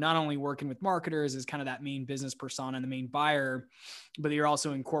sense that you're not only working with marketers as kind of that main business persona and the main buyer, but you're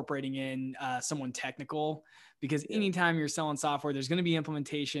also incorporating in someone technical, because anytime you're selling software, there's going to be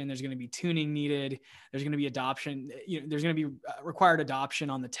implementation, there's going to be tuning needed, there's going to be adoption, there's going to be required adoption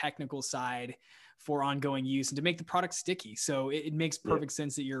on the technical side for ongoing use and to make the product sticky. So it makes perfect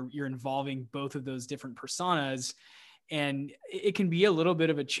sense that you're involving both of those different personas. And it can be a little bit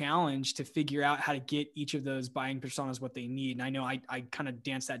of a challenge to figure out how to get each of those buying personas what they need. And I know I kind of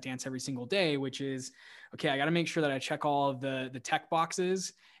dance that dance every single day, which is, okay, I got to make sure that I check all of the tech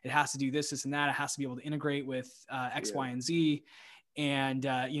boxes. It has to do this, and that. It has to be able to integrate with X, Y, and Z. And,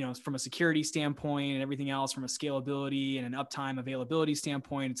 from a security standpoint and everything else, from a scalability and an uptime availability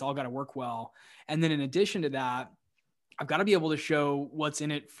standpoint, it's all got to work well. And then in addition to that, I've got to be able to show what's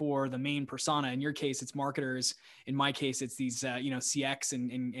in it for the main persona. In your case, it's marketers. In my case, it's these, CX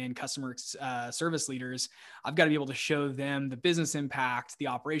and customer service leaders. I've got to be able to show them the business impact, the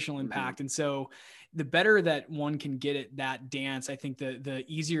operational impact. And so the better that one can get at that dance, I think the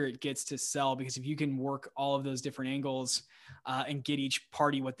easier it gets to sell, because if you can work all of those different angles and get each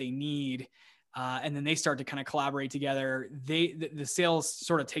party what they need, and then they start to kind of collaborate together, the sales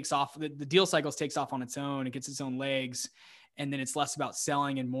sort of takes off, the deal cycles takes off on its own, it gets its own legs. And then it's less about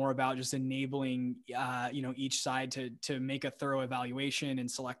selling and more about just enabling, each side to make a thorough evaluation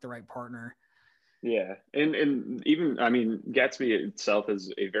and select the right partner. Yeah. And even, I mean, Gatsby itself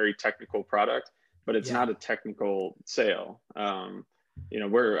is a very technical product, but it's not a technical sale. I'm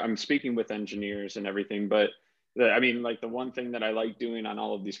speaking with engineers and everything, but the one thing that I like doing on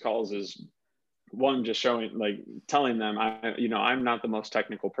all of these calls is, one, just telling them, I'm not the most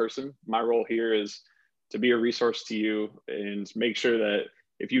technical person. My role here is to be a resource to you and make sure that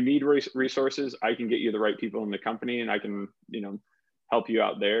if you need resources, I can get you the right people in the company, and I can, help you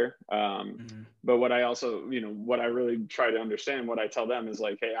out there. But what I also, what I really try to understand, what I tell them is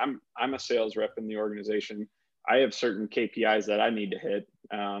like, hey, I'm a sales rep in the organization. I have certain KPIs that I need to hit.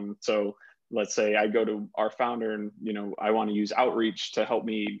 So let's say I go to our founder and, I want to use outreach to help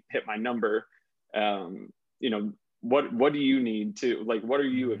me hit my number. What do you need to, what are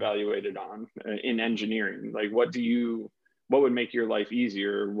you evaluated on in engineering? What would make your life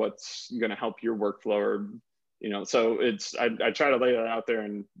easier? What's going to help your workflow? Or, so I try to lay that out there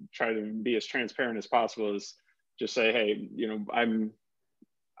and try to be as transparent as possible, as just say, hey,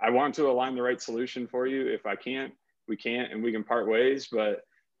 I want to align the right solution for you. If I can't, we can't, and we can part ways. But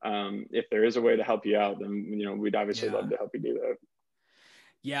if there is a way to help you out, then, we'd obviously love to help you do that.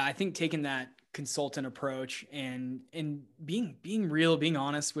 Yeah, I think taking that consultant approach and being real, being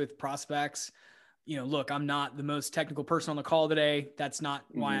honest with prospects, look, I'm not the most technical person on the call today. That's not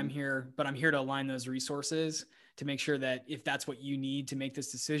why I'm here, but I'm here to align those resources to make sure that if that's what you need to make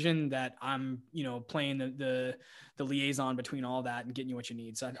this decision, that I'm, playing the liaison between all that and getting you what you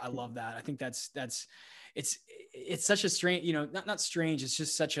need. So I love that. I think it's such a strange, not strange. It's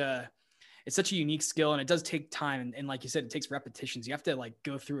just such a unique skill, and it does take time. And like you said, it takes repetitions. You have to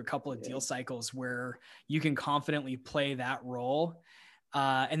go through a couple of deal cycles where you can confidently play that role.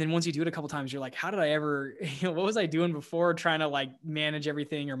 And then once you do it a couple of times, you're like, how did I ever, what was I doing before, trying to manage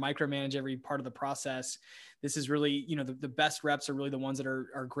everything or micromanage every part of the process? This is really, the best reps are really the ones that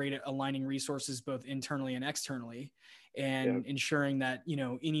are great at aligning resources, both internally and externally, and ensuring that,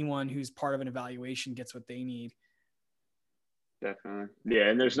 anyone who's part of an evaluation gets what they need. Definitely. Yeah.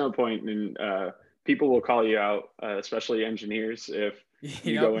 And there's no point in, people will call you out, especially engineers, if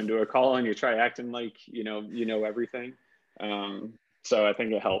you go into a call and you try acting like, you know everything. So I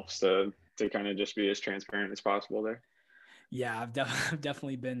think it helps to kind of just be as transparent as possible there. Yeah, I've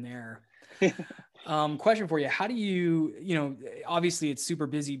definitely been there. Question for you. How do you, obviously it's super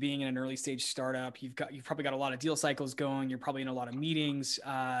busy being in an early stage startup. You've probably got a lot of deal cycles going. You're probably in a lot of meetings.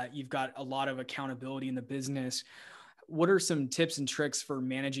 You've got a lot of accountability in the business. What are some tips and tricks for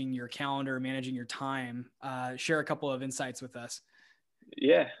managing your calendar, managing your time? Share a couple of insights with us.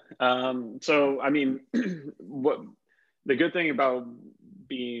 Yeah. So, I mean, the good thing about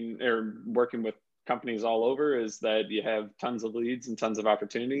working with companies all over is that you have tons of leads and tons of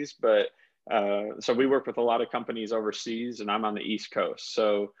opportunities. But so we work with a lot of companies overseas, and I'm on the East Coast.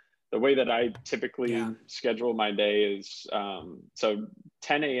 So the way that I typically schedule my day is so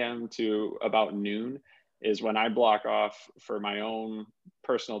 10 a.m. to about noon is when I block off for my own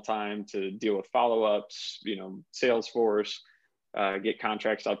personal time to deal with follow-ups, Salesforce, get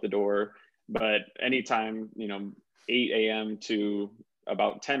contracts out the door. But anytime, 8 a.m. to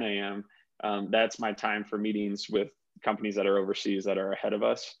about 10 a.m., that's my time for meetings with companies that are overseas that are ahead of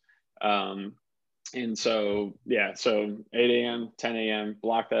us. And so 8 a.m., 10 a.m.,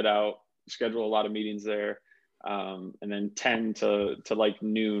 block that out, schedule a lot of meetings there. And then 10 to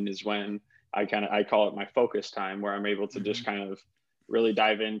noon is when I call it my focus time, where I'm able to just kind of really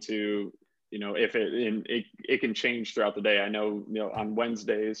dive into if it can change throughout the day. I know, on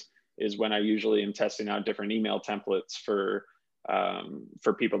Wednesdays is when I usually am testing out different email templates for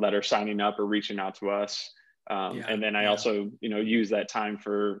people that are signing up or reaching out to us. And then I also, use that time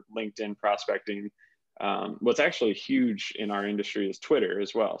for LinkedIn prospecting. What's actually huge in our industry is Twitter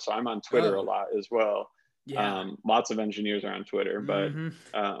as well. So I'm on Twitter a lot as well. Yeah. Lots of engineers are on Twitter, but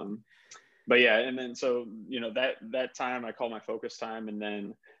yeah. And then, so, that time I call my focus time. And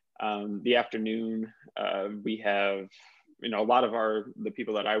then the afternoon, we have, a lot of the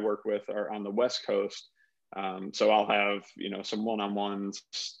people that I work with are on the West Coast. So I'll have, some one-on-ones,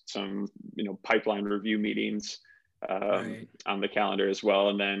 some, pipeline review meetings on the calendar as well.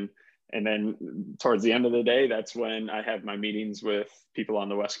 And then towards the end of the day, that's when I have my meetings with people on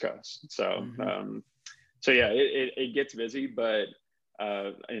the West Coast. So, so yeah, it gets busy, but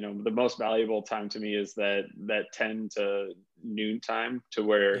the most valuable time to me is that 10 to noon time, to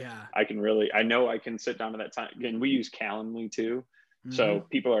where I know I can sit down at that time. Again, we use Calendly too. So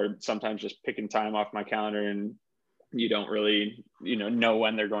people are sometimes just picking time off my calendar, and you don't really, know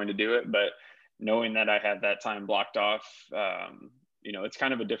when they're going to do it. But knowing that I have that time blocked off, it's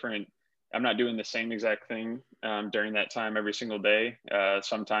kind of a different, I'm not doing the same exact thing during that time every single day.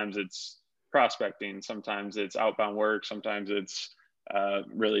 Sometimes it's prospecting, sometimes it's outbound work, sometimes it's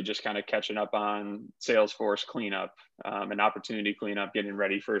really just kind of catching up on Salesforce cleanup, and opportunity cleanup, getting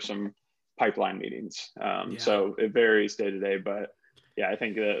ready for some pipeline meetings. So it varies day to day, but yeah, I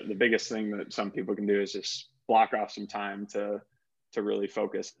think the biggest thing that some people can do is just block off some time to really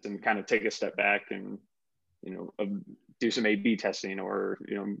focus and kind of take a step back and, do some A/B testing, or,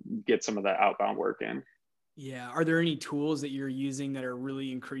 get some of that outbound work in. Yeah. Are there any tools that you're using that are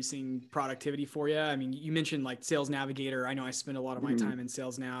really increasing productivity for you? I mean, you mentioned like Sales Navigator. I know I spend a lot of my time in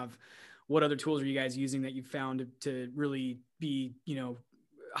Sales Nav. What other tools are you guys using that you found to really be,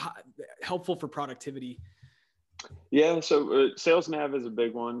 helpful for productivity? Yeah. So Sales Nav is a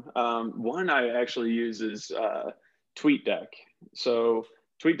big one. One I actually use is TweetDeck. So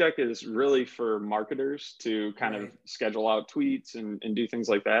TweetDeck is really for marketers to kind of schedule out tweets and do things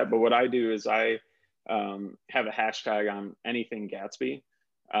like that. But what I do is I have a hashtag on anything Gatsby.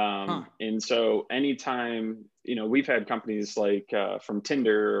 And so anytime, we've had companies like from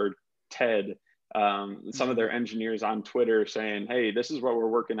Tinder or TED, some of their engineers on Twitter saying, hey, this is what we're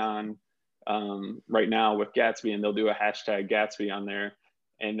working on right now with Gatsby, and they'll do a hashtag Gatsby on there.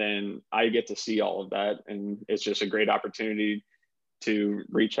 And then I get to see all of that. And it's just a great opportunity to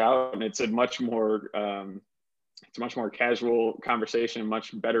reach out. And it's a much more casual conversation,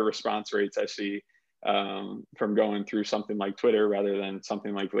 much better response rates I see from going through something like Twitter rather than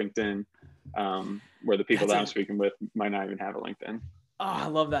something like LinkedIn, where the people that I'm speaking with might not even have a LinkedIn. Oh, I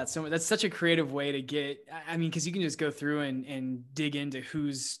love that. So that's such a creative way to get, I mean, cause you can just go through and dig into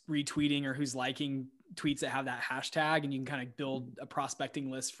who's retweeting or who's liking tweets that have that hashtag, and you can kind of build a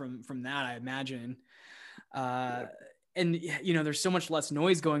prospecting list from that, I imagine. And there's so much less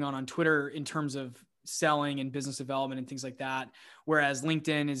noise going on Twitter in terms of selling and business development and things like that. Whereas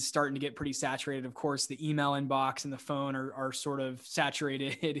LinkedIn is starting to get pretty saturated. Of course, the email inbox and the phone are sort of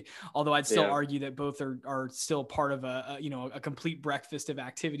saturated, although I'd still argue that both are still part of a complete breakfast of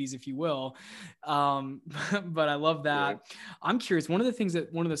activities, if you will. But I love that. Yeah. I'm curious. One of the things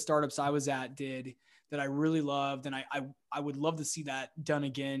that one of the startups I was at did that I really loved, and I would love to see that done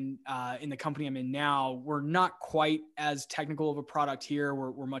again in the company I'm in now. We're not quite as technical of a product here.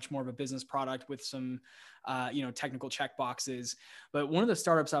 We're much more of a business product with some, technical check boxes. But one of the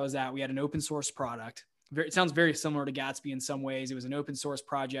startups I was at, we had an open source product. It sounds very similar to Gatsby in some ways. It was an open source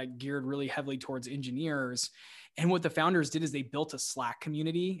project geared really heavily towards engineers. And what the founders did is they built a Slack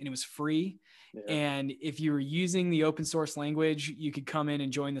community, and it was free. Yeah. And if you were using the open source language, you could come in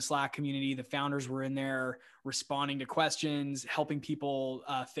and join the Slack community. The founders were in there responding to questions, helping people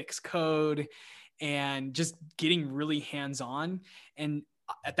fix code, and just getting really hands-on. And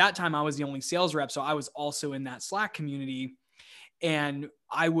at that time, I was the only sales rep, so I was also in that Slack community. And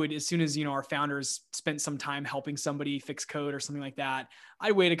I would, as soon as, our founders spent some time helping somebody fix code or something like that,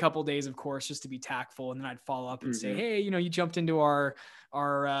 I'd wait a couple of days, of course, just to be tactful. And then I'd follow up and say, hey, you jumped into our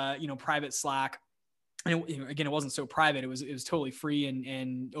private Slack. And again, it wasn't so private. It was totally free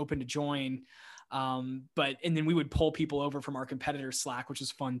and open to join. And then we would pull people over from our competitor Slack, which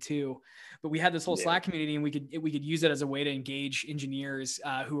was fun too. But we had this whole Slack community, and we could use it as a way to engage engineers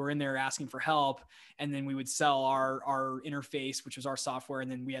who were in there asking for help. And then we would sell our interface, which was our software.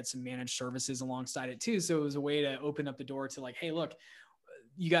 And then we had some managed services alongside it too. So it was a way to open up the door to like, hey, look,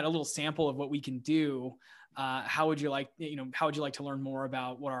 you got a little sample of what we can do. How would you like to learn more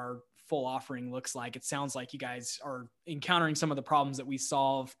about what our full offering looks like? It sounds like you guys are encountering some of the problems that we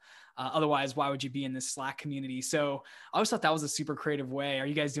solve Otherwise, why would you be in this Slack community? So I always thought that was a super creative way. Are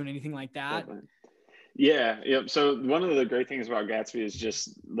you guys doing anything like that? Definitely. Yeah, yep. So one of the great things about Gatsby is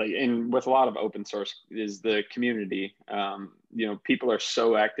just like, and with a lot of open source, is the community. People are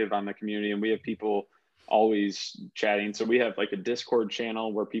so active on the community, and we have people always chatting. So we have like a Discord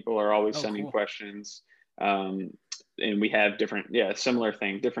channel where people are always Oh, sending cool. questions, and we have different, similar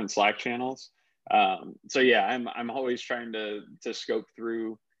thing, different Slack channels. So yeah, I'm always trying to scope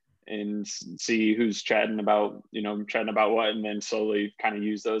through and see who's chatting about what, and then slowly kind of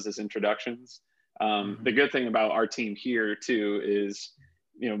use those as introductions. The good thing about our team here too is,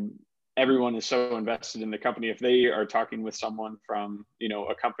 everyone is so invested in the company. If they are talking with someone from,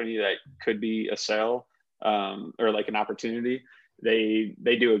 a company that could be a sale, or like an opportunity, they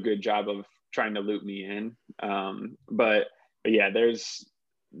do a good job of trying to loop me in. But yeah, there's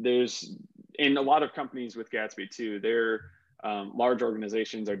in a lot of companies with Gatsby too, they're large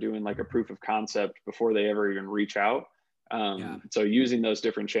organizations are doing like a proof of concept before they ever even reach out. So using those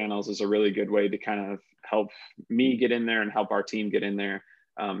different channels is a really good way to kind of help me get in there and help our team get in there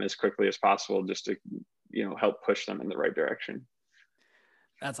as quickly as possible, just to, help push them in the right direction.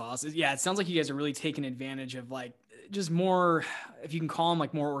 That's awesome. Yeah, it sounds like you guys are really taking advantage of like just more, if you can call them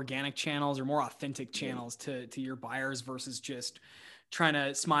like more organic channels or more authentic channels to your buyers versus just trying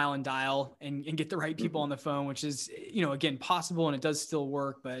to smile and dial and get the right people on the phone, which is, again, possible and it does still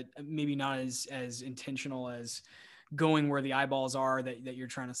work, but maybe not as intentional as going where the eyeballs are that you're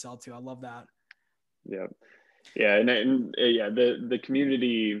trying to sell to. I love that. Yeah. Yeah. And yeah, the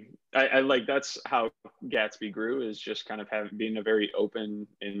community, I like, that's how Gatsby grew, is just kind of being a very open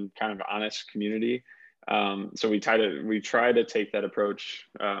and kind of honest community. So we try to take that approach,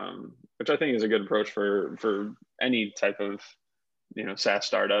 which I think is a good approach for any type of, SaaS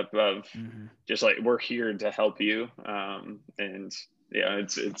startup, of just like, we're here to help you. And yeah,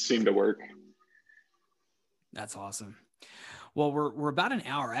 it seemed to work. That's awesome. Well, we're about an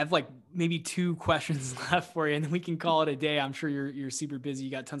hour. I have like maybe 2 questions left for you, and then we can call it a day. I'm sure you're super busy.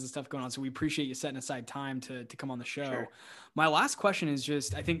 You got tons of stuff going on, so we appreciate you setting aside time to come on the show. Sure. My last question is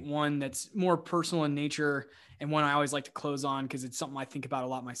just, I think, one that's more personal in nature, and one I always like to close on because it's something I think about a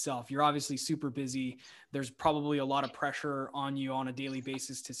lot myself. You're obviously super busy. There's probably a lot of pressure on you on a daily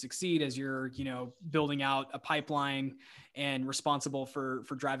basis to succeed as you're, building out a pipeline and responsible for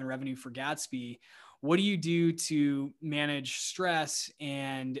driving revenue for Gatsby. What do you do to manage stress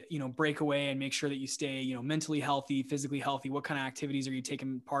and, break away and make sure that you stay, mentally healthy, physically healthy? What kind of activities are you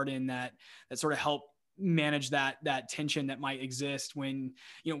taking part in that sort of help manage that tension that might exist when,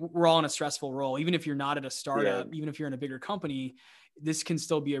 we're all in a stressful role? Even if you're not at a startup, even if you're in a bigger company, this can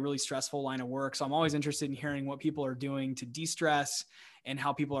still be a really stressful line of work. So I'm always interested in hearing what people are doing to de-stress and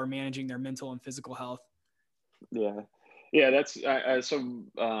how people are managing their mental and physical health. Yeah. Yeah. That's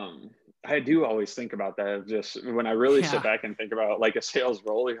I do always think about that. Just when I really sit back and think about like a sales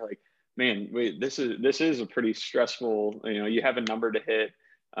role, you're like, man, wait, this is a pretty stressful, you have a number to hit.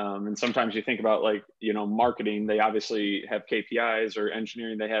 And sometimes you think about like, marketing, they obviously have KPIs, or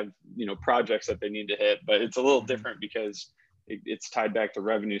engineering, they have, projects that they need to hit, but it's a little different because it's tied back to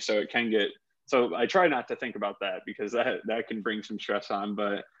revenue. So so I try not to think about that, because that can bring some stress on.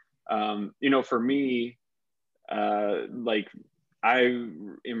 But, for me, like, I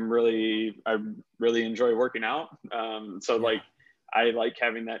really enjoy working out. Like, I like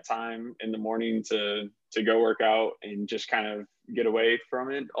having that time in the morning to go work out and just kind of get away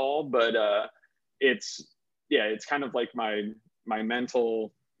from it all. But it's kind of like my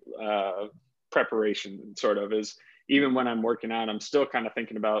mental preparation, sort of, is even when I'm working out, I'm still kind of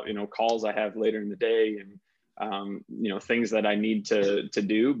thinking about, calls I have later in the day, and things that I need to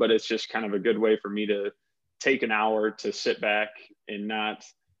do. But it's just kind of a good way for me to take an hour to sit back and not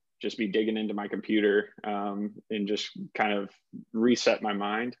just be digging into my computer, and just kind of reset my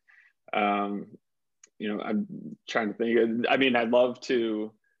mind. I'm trying to think. I mean, I'd love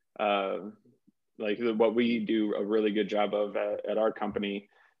to, like, what we do a really good job of at our company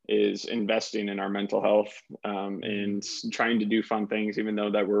is investing in our mental health, and trying to do fun things, even though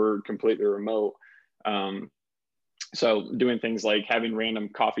that we're completely remote. So doing things like having random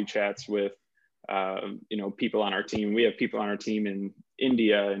coffee chats with people on our team. We have people on our team in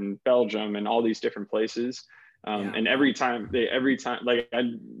India and Belgium and all these different places. And every time, like,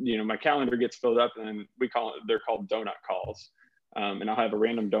 my calendar gets filled up, and they're called donut calls. And I'll have a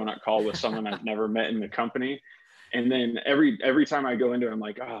random donut call with someone I've never met in the company. And then every time I go into it, I'm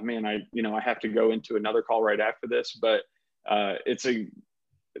like, oh man, I have to go into another call right after this. But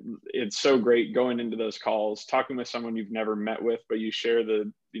it's so great going into those calls, talking with someone you've never met with, but you share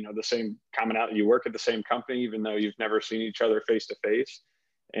the same commonality. You work at the same company, even though you've never seen each other face to face.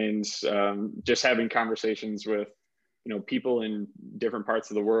 and just having conversations with, people in different parts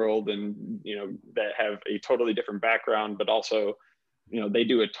of the world, and, that have a totally different background, but also, they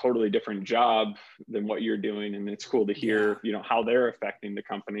do a totally different job than what you're doing. And it's cool to hear, how they're affecting the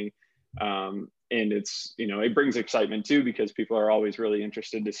company. And it's, it brings excitement too, because people are always really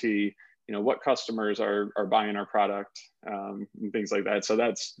interested to see, what customers are buying our product, and things like that. So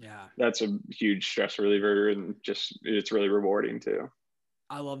that's a huge stress reliever, and just, it's really rewarding too.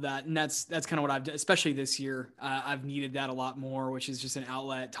 I love that. And that's kind of what I've done, especially this year. I've needed that a lot more, which is just an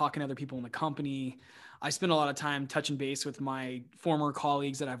outlet, talking to other people in the company. I spend a lot of time touching base with my former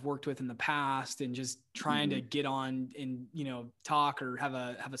colleagues that I've worked with in the past, and just trying to get on and, talk or have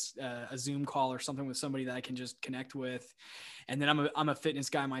a Zoom call or something with somebody that I can just connect with. And then I'm a fitness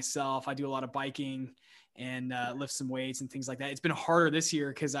guy myself. I do a lot of biking and lift some weights and things like that. It's been harder this year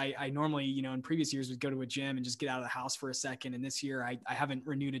because I normally, in previous years would go to a gym and just get out of the house for a second. And this year I haven't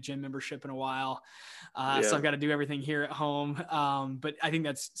renewed a gym membership in a while. So I've got to do everything here at home. But I think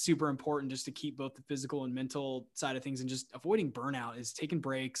that's super important, just to keep both the physical and mental side of things, and just avoiding burnout, is taking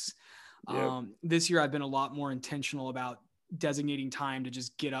breaks. This year I've been a lot more intentional about designating time to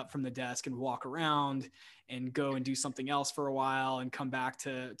just get up from the desk and walk around and go and do something else for a while and come back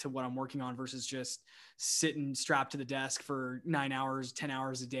to what I'm working on, versus just sitting strapped to the desk for 9 hours, 10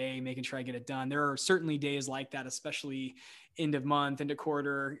 hours a day, making sure I get it done. There are certainly days like that, especially end of month, into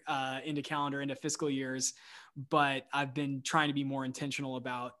quarter, into calendar, into fiscal years. But I've been trying to be more intentional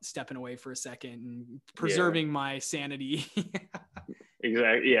about stepping away for a second and preserving my sanity.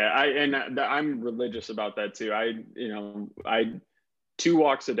 Exactly. Yeah. I'm religious about that too. I 2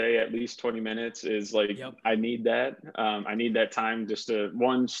 walks a day, at least 20 minutes is like, I need that. I need that time just to,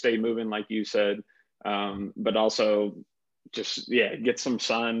 one, stay moving, like you said, but also just, get some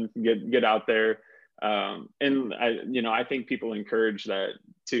sun, get out there. And I think people encourage that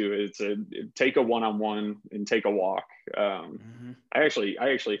too. Take a one-on-one and take a walk. I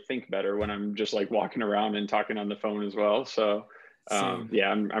actually think better when I'm just like walking around and talking on the phone as well. So,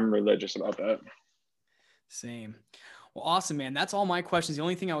 I'm religious about that. Same. Well, awesome, man. That's all my questions. The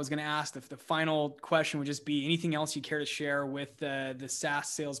only thing I was going to ask, the final question, would just be anything else you care to share with the SaaS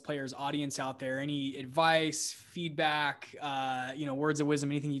Sales Players audience out there? Any advice, feedback, words of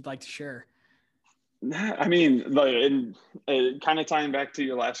wisdom, anything you'd like to share? I mean, and kind of tying back to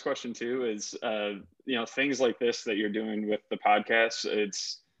your last question too, is, things like this that you're doing with the podcast,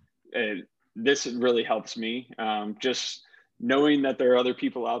 this really helps me. Just knowing that there are other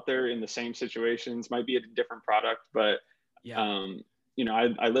people out there in the same situations, might be a different product, but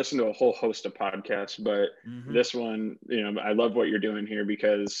I listen to a whole host of podcasts, but this one, I love what you're doing here,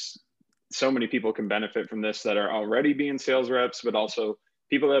 because so many people can benefit from this that are already being sales reps, but also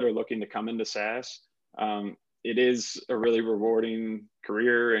people that are looking to come into SaaS. It is a really rewarding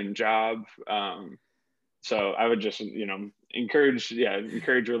career and job. So I would just, encourage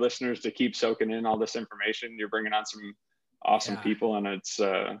your listeners to keep soaking in all this information. You're bringing on some awesome people, and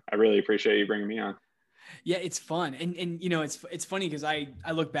I really appreciate you bringing me on. Yeah, it's fun. And it's funny because I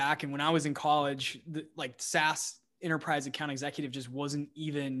look back, and when I was in college, like SaaS enterprise account executive just wasn't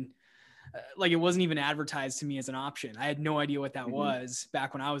even it wasn't even advertised to me as an option. I had no idea what that was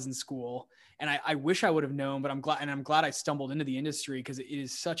back when I was in school. And I wish I would have known, but I'm glad I stumbled into the industry, because it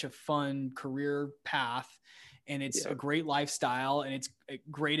is such a fun career path, and it's a great lifestyle, and it's a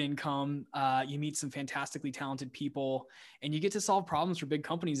great income. You meet some fantastically talented people, and you get to solve problems for big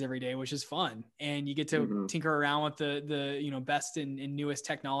companies every day, which is fun. And you get to tinker around with the best and newest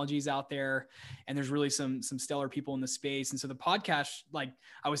technologies out there. And there's really some stellar people in the space. And so the podcast, like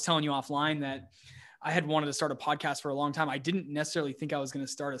I was telling you offline, that I had wanted to start a podcast for a long time. I didn't necessarily think I was going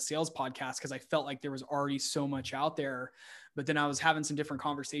to start a sales podcast, because I felt like there was already so much out there. But then I was having some different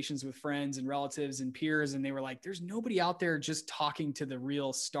conversations with friends and relatives and peers, and they were like, there's nobody out there just talking to the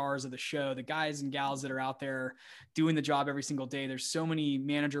real stars of the show, the guys and gals that are out there doing the job every single day. There's so many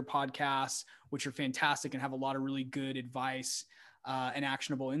manager podcasts, which are fantastic and have a lot of really good advice and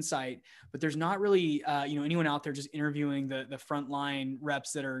actionable insight, but there's not really, anyone out there just interviewing the frontline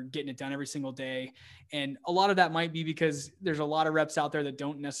reps that are getting it done every single day. And a lot of that might be because there's a lot of reps out there that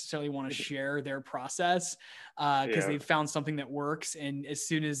don't necessarily want to share their process because they've found something that works. And as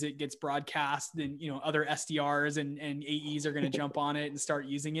soon as it gets broadcast, then, other SDRs and AEs are going to jump on it and start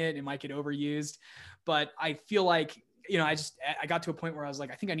using it. It might get overused, but I feel like, I got to a point where I was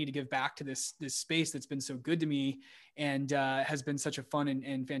like, I think I need to give back to this space that's been so good to me and has been such a fun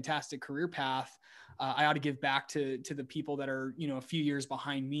and fantastic career path. I ought to give back to the people that are, a few years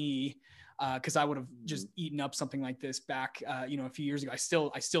behind me. Cause I would have just eaten up something like this back, a few years ago.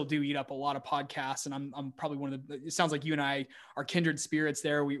 I still do eat up a lot of podcasts, and I'm probably it sounds like you and I are kindred spirits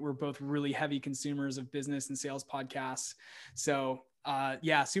there. We're both really heavy consumers of business and sales podcasts. So,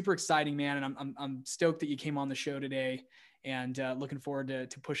 yeah, super exciting, man. And I'm stoked that you came on the show today, and looking forward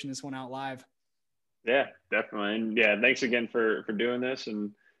to pushing this one out live. Yeah, definitely. And yeah, thanks again for doing this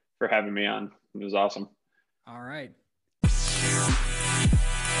and for having me on. It was awesome. All right.